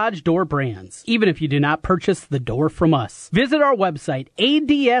all garage door brands, even if you do not purchase the door from us. Visit our website,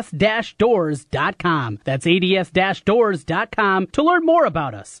 ads-doors.com. That's ads-doors.com to learn more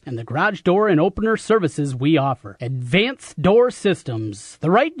about us and the garage door and opener services we offer. Advanced Door Systems, the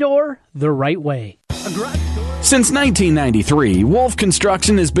right door, the right way. Since 1993, Wolf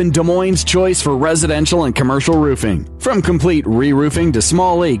Construction has been Des Moines' choice for residential and commercial roofing. From complete re-roofing to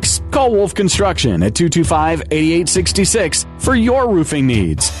small leaks, call Wolf Construction at 225-8866 for your roofing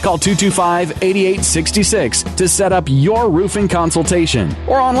needs. Call 225-8866 to set up your roofing consultation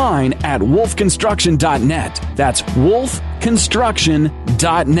or online at wolfconstruction.net. That's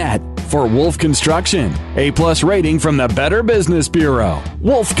wolfconstruction.net. For Wolf Construction, A+ rating from the Better Business Bureau.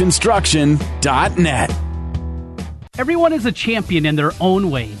 wolfconstruction.net. Everyone is a champion in their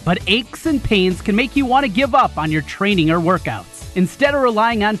own way, but aches and pains can make you want to give up on your training or workouts. Instead of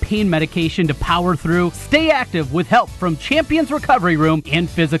relying on pain medication to power through, stay active with help from Champions Recovery Room and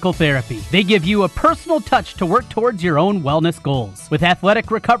Physical Therapy. They give you a personal touch to work towards your own wellness goals. With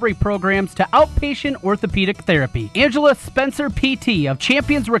athletic recovery programs to outpatient orthopedic therapy, Angela Spencer PT of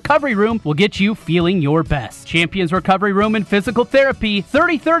Champions Recovery Room will get you feeling your best. Champions Recovery Room and Physical Therapy,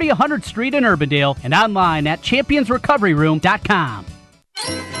 3030 100th Street in Urbandale, and online at championsrecoveryroom.com.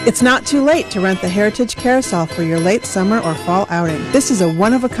 It's not too late to rent the Heritage Carousel for your late summer or fall outing. This is a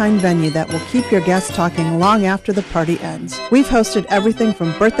one-of-a-kind venue that will keep your guests talking long after the party ends. We've hosted everything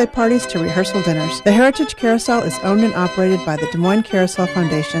from birthday parties to rehearsal dinners. The Heritage Carousel is owned and operated by the Des Moines Carousel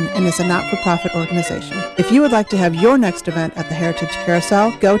Foundation and is a not-for-profit organization. If you would like to have your next event at the Heritage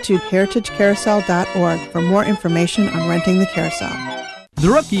Carousel, go to heritagecarousel.org for more information on renting the carousel. The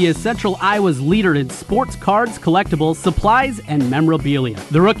Rookie is Central Iowa's leader in sports cards, collectibles, supplies, and memorabilia.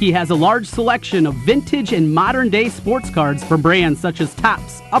 The Rookie has a large selection of vintage and modern-day sports cards from brands such as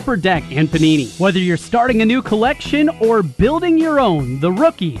Topps, Upper Deck, and Panini. Whether you're starting a new collection or building your own, The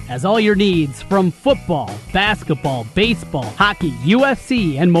Rookie has all your needs from football, basketball, baseball, hockey,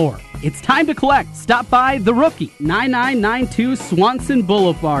 UFC, and more. It's time to collect. Stop by The Rookie, 9992 Swanson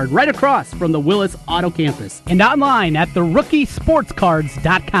Boulevard, right across from the Willis Auto Campus, and online at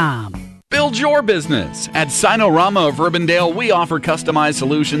therookie-sportscards.com. Build your business. At Signarama of Urbandale, we offer customized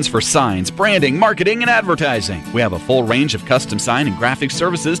solutions for signs, branding, marketing, and advertising. We have a full range of custom sign and graphic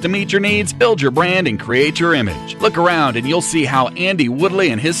services to meet your needs, build your brand, and create your image. Look around and you'll see how Andy Woodley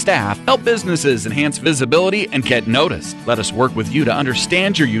and his staff help businesses enhance visibility and get noticed. Let us work with you to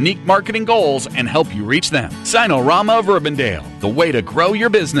understand your unique marketing goals and help you reach them. Signarama of Urbandale, the way to grow your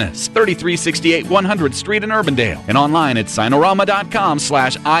business. 3368 100th Street in Urbandale and online at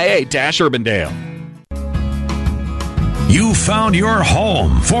signarama.com/IA-Urbandale. You found your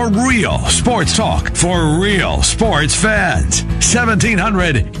home for real sports talk for real sports fans.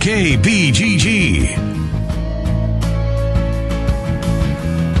 1700 KBGG.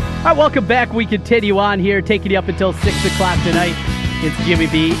 All right, welcome back. We continue on here, taking you up until 6 o'clock tonight. It's Jimmy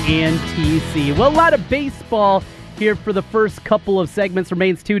B and TC. Well, a lot of baseball here for the first couple of segments.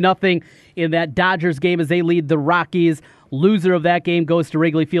 Remains 2-0 in that Dodgers game as they lead the Rockies. Loser of that game goes to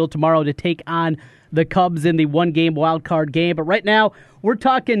Wrigley Field tomorrow to take on the Cubs in the one-game wild card game. But right now, we're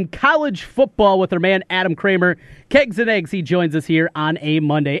talking college football with our man Adam Kramer. Kegs and Eggs, he joins us here on a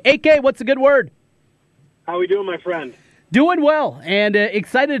Monday. AK, what's a good word? How we doing, my friend? Doing well, and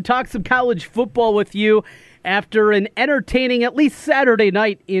excited to talk some college football with you after an entertaining, at least Saturday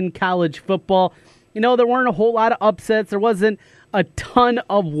night in college football. You know, there weren't a whole lot of upsets. There wasn't a ton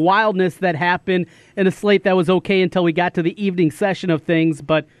of wildness that happened in a slate that was okay until we got to the evening session of things,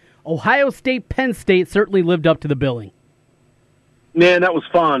 but Ohio State, Penn State certainly lived up to the billing. Man, that was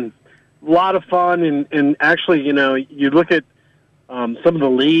fun. A lot of fun, and actually, you know, you look at some of the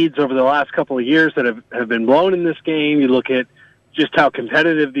leads over the last couple of years that have been blown in this game. You look at just how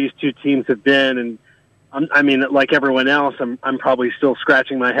competitive these two teams have been, and I mean, like everyone else, I'm probably still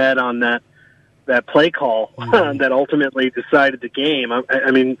scratching my head on that play call that ultimately decided the game.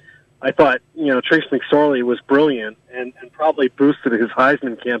 I mean, I thought, you know, Trace McSorley was brilliant and probably boosted his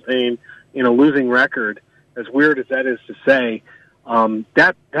Heisman campaign in a losing record, as weird as that is to say.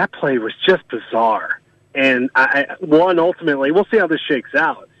 That play was just bizarre. And ultimately, we'll see how this shakes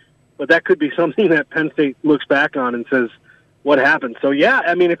out, but that could be something that Penn State looks back on and says, what happened? So, yeah,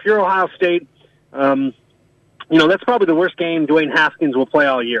 I mean, if you're Ohio State, you know, that's probably the worst game Dwayne Haskins will play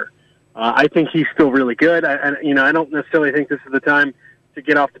all year. I think he's still really good. I don't necessarily think this is the time to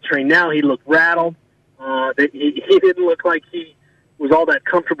get off the train now. He looked rattled. He didn't look like he was all that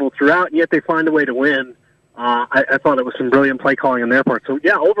comfortable throughout, and yet they find a way to win. I thought it was some brilliant play calling on their part. So,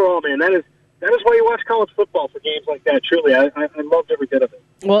 yeah, overall, man, that is why you watch college football, for games like that. Truly, I loved every bit of it.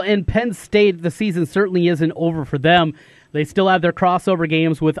 Well, in Penn State, the season certainly isn't over for them. They still have their crossover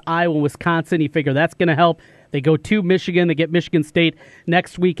games with Iowa and Wisconsin. You figure that's going to help. They go to Michigan. They get Michigan State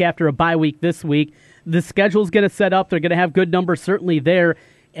next week after a bye week this week. The schedule's going to set up. They're going to have good numbers certainly there.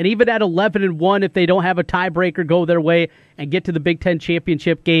 And even at 11-1, if they don't have a tiebreaker go their way and get to the Big Ten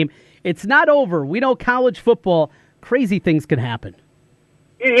championship game, it's not over. We know college football, crazy things can happen.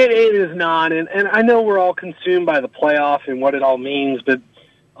 It is not, and I know we're all consumed by the playoff and what it all means, but,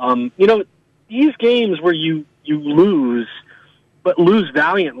 you know, these games where you lose, but lose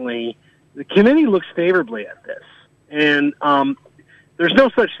valiantly, the committee looks favorably at this. And there's no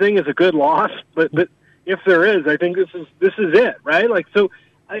such thing as a good loss, but if there is, I think this is it, right? Like, so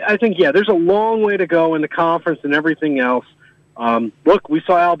I think, yeah, there's a long way to go in the conference and everything else. Look, we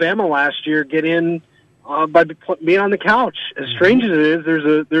saw Alabama last year get in by being on the couch. As strange as it is,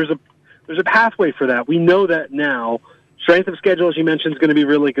 there's a pathway for that. We know that now. Strength of schedule, as you mentioned, is going to be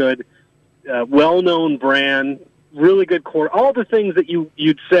really good. Well-known brand, really good core. All the things that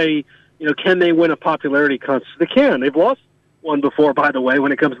you'd say, you know, can they win a popularity contest? They can. They've lost one before, by the way,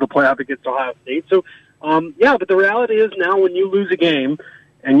 when it comes to the playoff against Ohio State. So, yeah, but the reality is now when you lose a game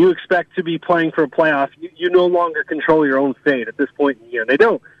and you expect to be playing for a playoff, you no longer control your own fate at this point in the year. They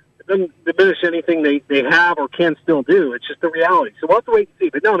don't. it doesn't diminish anything they have or can still do. It's just the reality. So we'll have to wait and see.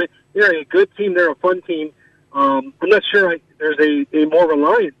 But no, they're a good team. They're a fun team. I'm not sure there's a more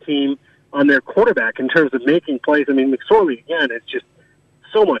reliant team on their quarterback in terms of making plays. I mean, McSorley, again, it's just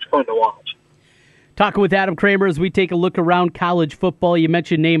so much fun to watch. Talking with Adam Kramer as we take a look around college football. You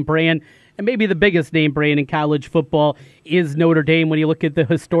mentioned name brand, and maybe the biggest name brand in college football is Notre Dame. When you look at the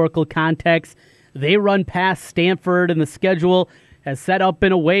historical context, they run past Stanford, and the schedule has set up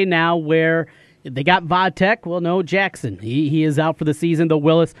in a way now where they got Vodtek. Well, no, Jackson. He is out for the season, though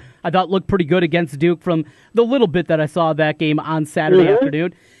Willis, I thought, looked pretty good against Duke from the little bit that I saw of that game on Saturday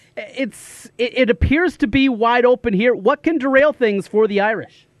afternoon. It appears to be wide open here. What can derail things for the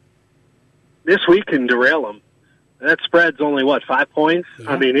Irish? This week can derail them. That spread's only 5 points. Yeah.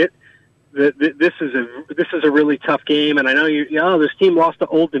 I mean, this is a really tough game, and I know this team lost to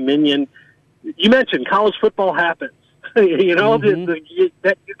Old Dominion. You mentioned college football happens. You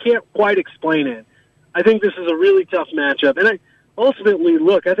can't quite explain it. I think this is a really tough matchup, and I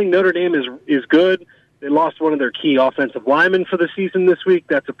think Notre Dame is good. They lost one of their key offensive linemen for the season this week.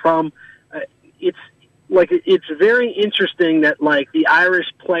 That's a problem. It's very interesting that the Irish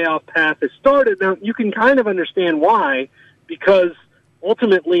playoff path has started. Now you can kind of understand why, because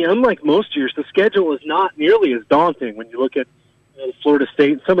ultimately, unlike most years, the schedule is not nearly as daunting when you look at Florida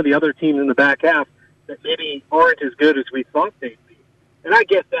State and some of the other teams in the back half that maybe aren't as good as we thought they'd be. And I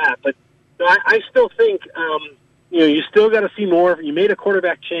get that, but I still think you still got to see more. You made a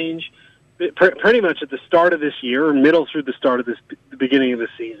quarterback change pretty much at the start of this year, or middle through the beginning of the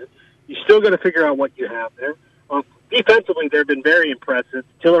season. You still got to figure out what you have there. Defensively, they've been very impressive.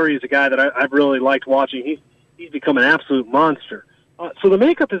 Tillery is a guy that I've really liked watching. He's become an absolute monster. So the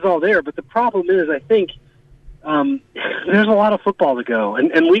makeup is all there, but the problem is, I think there's a lot of football to go.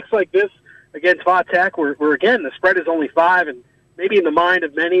 And weeks like this against Vatech, where again, the spread is only 5, and maybe in the mind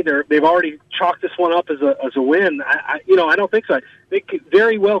of many, they've already chalked this one up as a win. I don't think so. They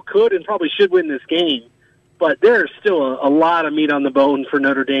very well could and probably should win this game, but there's still a lot of meat on the bone for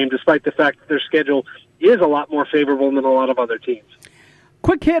Notre Dame, despite the fact that their schedule is a lot more favorable than a lot of other teams.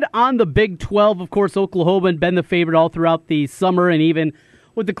 Quick hit on the Big 12. Of course, Oklahoma had been the favorite all throughout the summer, and even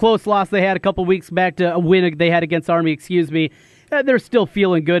with the close loss they had a couple weeks back to a win they had against Army, they're still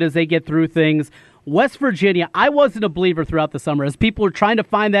feeling good as they get through things. West Virginia, I wasn't a believer throughout the summer. As people were trying to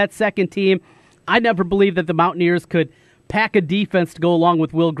find that second team, I never believed that the Mountaineers could pack a defense to go along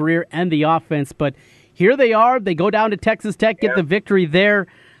with Will Grier and the offense. But here they are. They go down to Texas Tech, get the victory there.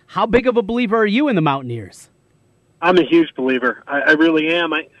 How big of a believer are you in the Mountaineers? I'm a huge believer. I really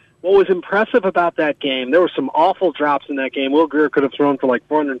am. What was impressive about that game, there were some awful drops in that game. Will Grier could have thrown for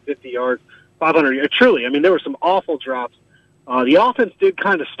 450 yards, 500 yards. Truly, there were some awful drops. The offense did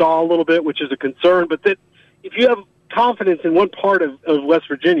kind of stall a little bit, which is a concern, but that if you have confidence in one part of West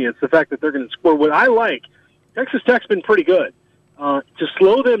Virginia, it's the fact that they're going to score. What I like, Texas Tech's been pretty good to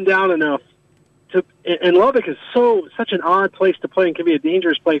slow them down enough and Lubbock is such an odd place to play and can be a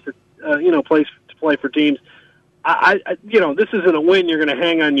dangerous place for place to play for teams. This isn't a win you're going to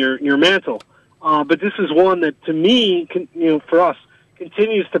hang on your mantle, but this is one that to me, for us,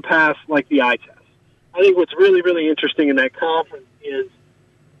 continues to pass like the eye test. I think what's really, really interesting in that conference is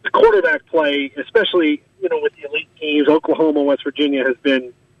the quarterback play, especially, with the elite teams. Oklahoma, West Virginia has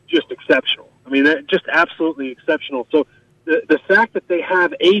been just exceptional. Just absolutely exceptional. So the fact that they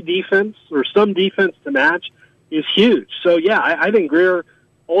have a defense or some defense to match is huge. So, I think Grier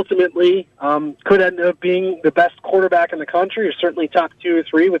ultimately could end up being the best quarterback in the country, or certainly top 2 or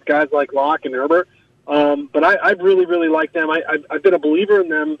 3 with guys like Locke and Herbert. But I really, really like them. I've been a believer in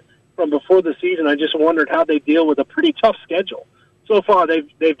them from before the season. I just wondered how they deal with a pretty tough schedule. So far,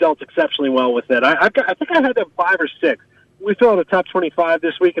 they've dealt exceptionally well with it. I think I had them 5 or 6. We fell in the top 25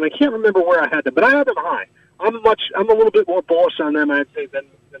 this week, and I can't remember where I had them, but I had them high. I'm a little bit more bullish on them, I'd say, than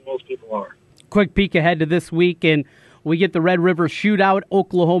most people are. Quick peek ahead to this week, and we get the Red River Shootout,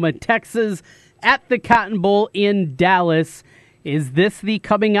 Oklahoma, Texas, at the Cotton Bowl in Dallas. Is this the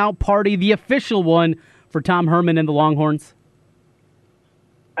coming out party, the official one for Tom Herman and the Longhorns?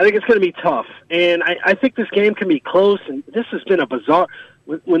 I think it's going to be tough, and I think this game can be close, and this has been a bizarre...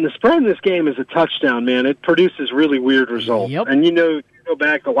 When the spread in this game is a touchdown, man, it produces really weird results. Yep. And you go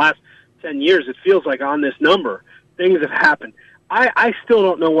back the last 10 years, it feels like on this number, things have happened. I still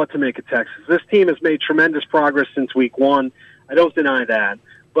don't know what to make of Texas. This team has made tremendous progress since week 1. I don't deny that.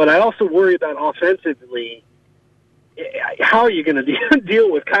 But I also worry about offensively, how are you going to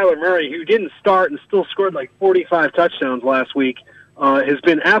deal with Kyler Murray, who didn't start and still scored 45 touchdowns last week, has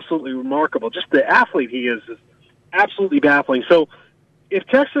been absolutely remarkable. Just the athlete he is absolutely baffling. So if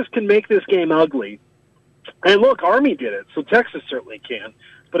Texas can make this game ugly, And look, Army did it, so Texas certainly can.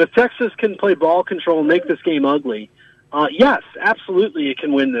 But if Texas can play ball control and make this game ugly, yes, absolutely it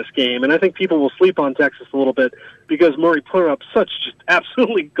can win this game. And I think people will sleep on Texas a little bit because Murray put up such just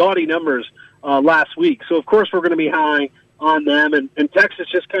absolutely gaudy numbers last week. So, of course, we're going to be high on them. And Texas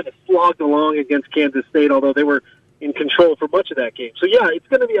just kind of slogged along against Kansas State, although they were in control for much of that game. So, yeah, it's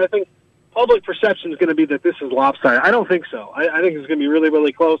going to be, I think, public perception is going to be that this is lopsided. I don't think so. I think it's going to be really,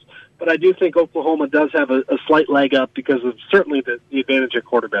 really close. But I do think Oklahoma does have a slight leg up because of certainly the advantage at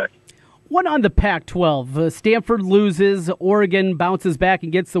quarterback. One on the Pac-12. Stanford loses. Oregon bounces back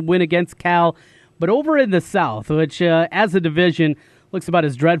and gets the win against Cal. But over in the South, which as a division looks about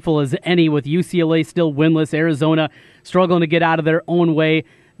as dreadful as any, with UCLA still winless, Arizona struggling to get out of their own way,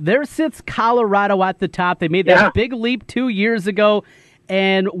 there sits Colorado at the top. They made that big leap 2 years ago.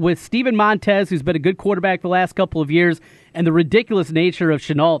 And with Steven Montez, who's been a good quarterback the last couple of years, and the ridiculous nature of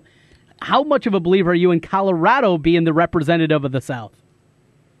Chenault, how much of a believer are you in Colorado being the representative of the South?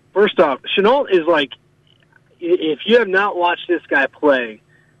 First off, Chenault is like, if you have not watched this guy play,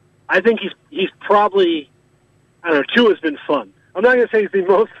 I think he's probably, I don't know, Tua's been fun. I'm not going to say he's the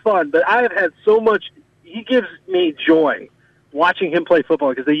most fun, but I have had so much, he gives me joy watching him play football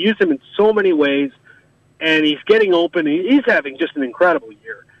because they use him in so many ways, and he's getting open. He's having just an incredible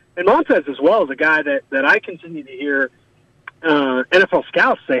year. And Montez as well is a guy that I continue to hear NFL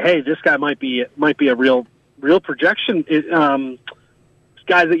scouts say, hey, this guy might be a real projection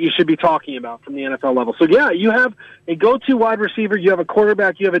guys that you should be talking about from the NFL level. So, yeah, you have a go-to wide receiver, you have a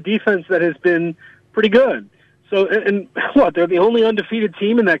quarterback, you have a defense that has been pretty good. So, and what, they're the only undefeated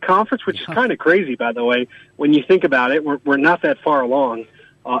team in that conference, which is kind of crazy, by the way, when you think about it. We're not that far along.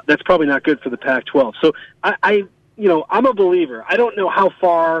 That's probably not good for the Pac-12. So, I'm a believer. I don't know how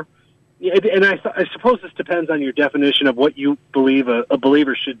far, and I suppose this depends on your definition of what you believe a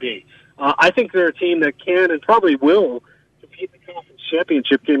believer should be. I think they're a team that can and probably will compete in the conference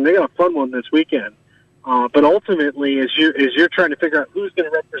championship game. They got a fun one this weekend. But ultimately, as you're trying to figure out who's going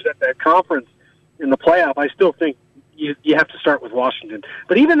to represent that conference in the playoff, I still think you have to start with Washington.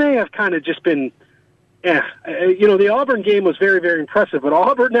 But even they have kind of just been, the Auburn game was very, very impressive. But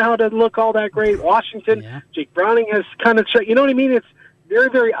Auburn now doesn't look all that great. Washington, Jake Browning has kind of, you know what I mean? It's very,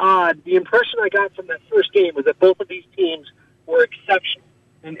 very odd. The impression I got from that first game was that both of these teams were exceptional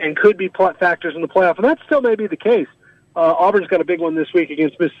and could be factors in the playoff. And that still may be the case. Auburn's got a big one this week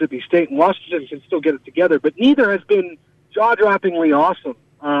against Mississippi State, and Washington can still get it together. But neither has been jaw-droppingly awesome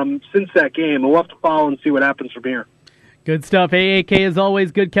since that game. We'll have to follow and see what happens from here. Good stuff. AAK, as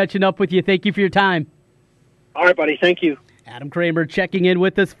always, good catching up with you. Thank you for your time. All right, buddy. Thank you. Adam Kramer checking in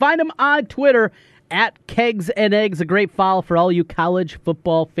with us. Find him on Twitter at Kegs and Eggs. A great follow for all you college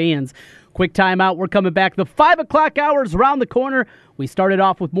football fans. Quick timeout. We're coming back. The 5 o'clock hour is around the corner. We started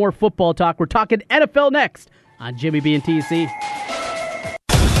off with more football talk. We're talking NFL next on Jimmy B and TC.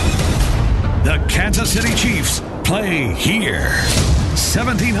 The Kansas City Chiefs play here.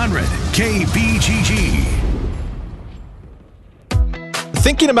 1700 KBGG.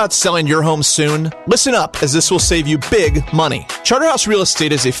 Thinking about selling your home soon? Listen up, as this will save you big money. Charterhouse Real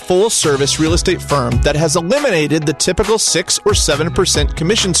Estate is a full-service real estate firm that has eliminated the typical 6 or 7%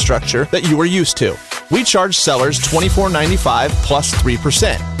 commission structure that you are used to. We charge sellers $24.95 plus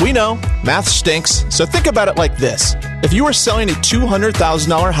 3%. We know, math stinks, so think about it like this. If you were selling a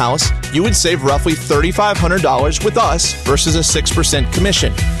 $200,000 house, you would save roughly $3,500 with us versus a 6%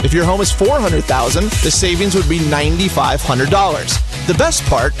 commission. If your home is $400,000, the savings would be $9,500. The best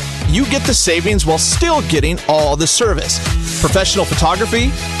part, you get the savings while still getting all the service. Professional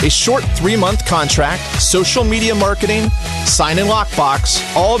photography, a short 3-month contract, social media marketing, sign and lockbox,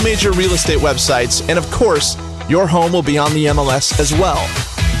 all major real estate websites, and of course, your home will be on the MLS as well.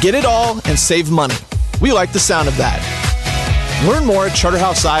 Get it all and save money. We like the sound of that. Learn more at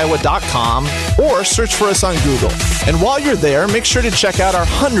charterhouseiowa.com or search for us on Google. And while you're there, make sure to check out our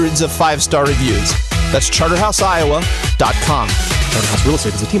hundreds of 5-star reviews. That's charterhouseiowa.com. Charterhouse Real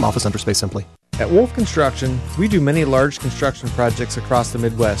Estate is a team office under Space Simply. At Wolf Construction, we do many large construction projects across the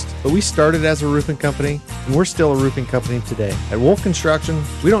Midwest, but we started as a roofing company, and we're still a roofing company today. At Wolf Construction,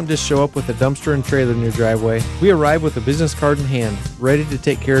 we don't just show up with a dumpster and trailer in your driveway. We arrive with a business card in hand, ready to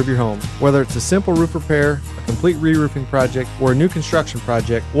take care of your home. Whether it's a simple roof repair, a complete re-roofing project, or a new construction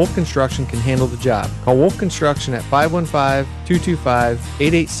project, Wolf Construction can handle the job. Call Wolf Construction at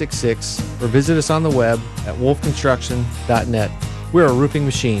 515-225-8866 or visit us on the web at wolfconstruction.net. We're a roofing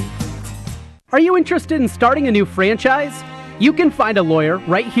machine. Are you interested in starting a new franchise? You can find a lawyer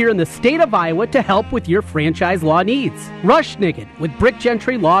right here in the state of Iowa to help with your franchise law needs. Rush Niggett with Brick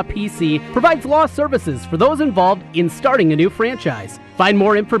Gentry Law PC provides law services for those involved in starting a new franchise. Find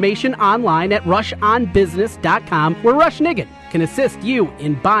more information online at rushonbusiness.com, where Rush Niggett can assist you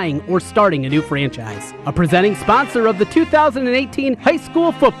in buying or starting a new franchise. A presenting sponsor of the 2018 high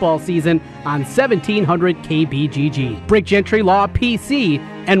school football season on 1700 KBGG. Brick Gentry Law PC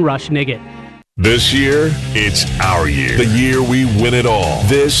and Rush Niggett. This year, it's our year. The year we win it all.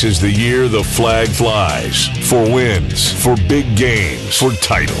 This is the year the flag flies. For wins, for big games, for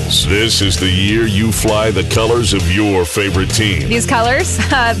titles. This is the year you fly the colors of your favorite team. These colors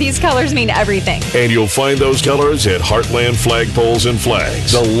mean everything. And you'll find those colors at Heartland Flagpoles and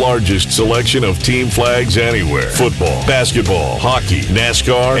Flags. The largest selection of team flags anywhere. Football, basketball, hockey,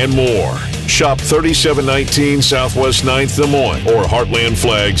 NASCAR, and more. Shop 3719 Southwest 9th Des Moines or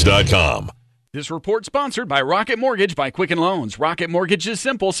heartlandflags.com. This report sponsored by Rocket Mortgage by Quicken Loans. Rocket Mortgage is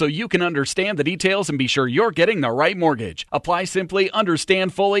simple so you can understand the details and be sure you're getting the right mortgage. Apply simply,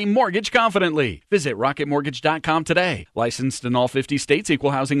 understand fully, mortgage confidently. Visit rocketmortgage.com today. Licensed in all 50 states,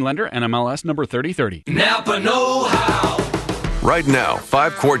 equal housing lender, NMLS number 3030. Napa know-how. Right now,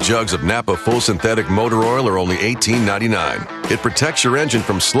 5-quart jugs of Napa Full Synthetic Motor Oil are only $18.99. It protects your engine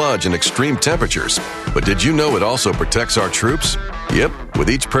from sludge and extreme temperatures. But did you know it also protects our troops? Yep, with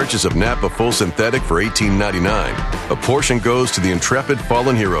each purchase of Napa Full Synthetic for $18.99, a portion goes to the Intrepid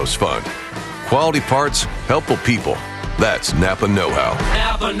Fallen Heroes Fund. Quality parts, helpful people. That's Napa know-how.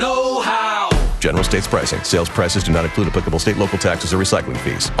 Napa know-how. General states pricing. Sales prices do not include applicable state, local taxes, or recycling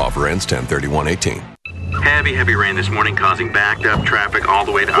fees. Offer ends 10/31/18. Heavy rain this morning causing backed up traffic all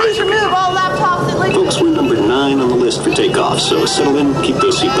the way to Please remove all laptops and Folks, we're number 9 on the list for takeoff, so settle in, keep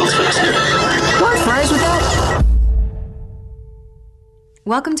those seatbelts fastened. What fries with that?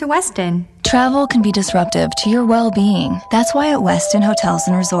 Welcome to Westin. Travel can be disruptive to your well-being. That's why at Westin Hotels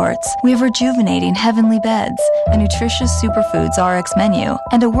and Resorts, we have rejuvenating heavenly beds, a nutritious superfoods RX menu,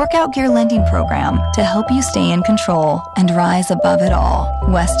 and a workout gear lending program to help you stay in control and rise above it all.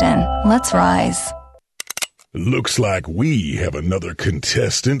 Westin, let's rise. Looks like we have another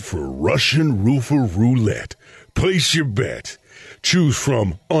contestant for Russian Roofer Roulette. Place your bet. Choose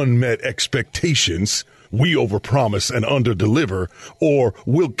from unmet expectations, we overpromise and underdeliver, or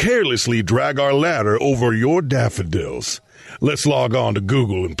we'll carelessly drag our ladder over your daffodils. Let's log on to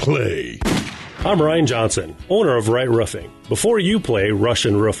Google and play. I'm Ryan Johnson, owner of Wright Roofing. Before you play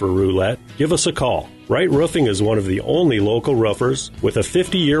Russian Roofer Roulette, give us a call. Wright Roofing is one of the only local roofers with a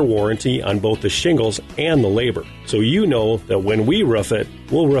 50-year warranty on both the shingles and the labor. So you know that when we roof it,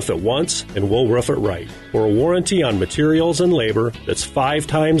 we'll roof it once and we'll roof it right. For a warranty on materials and labor that's 5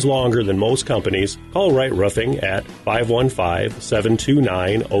 times longer than most companies, call Wright Roofing at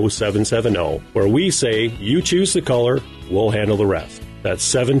 515-729-0770, where we say you choose the color, we'll handle the rest. That's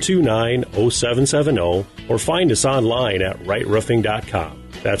 729-0770, or find us online at wrightroofing.com.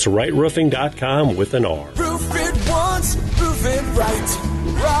 That's wrightroofing.com with an R. Roof it once, roof it right.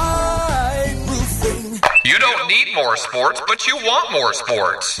 Right Roofing. You don't need more sports, but you want more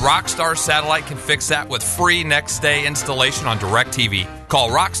sports. Rockstar Satellite can fix that with free next-day installation on DirecTV.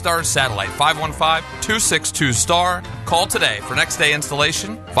 Call Rockstar Satellite 515-262-STAR. Call today for next-day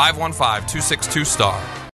installation, 515-262-STAR.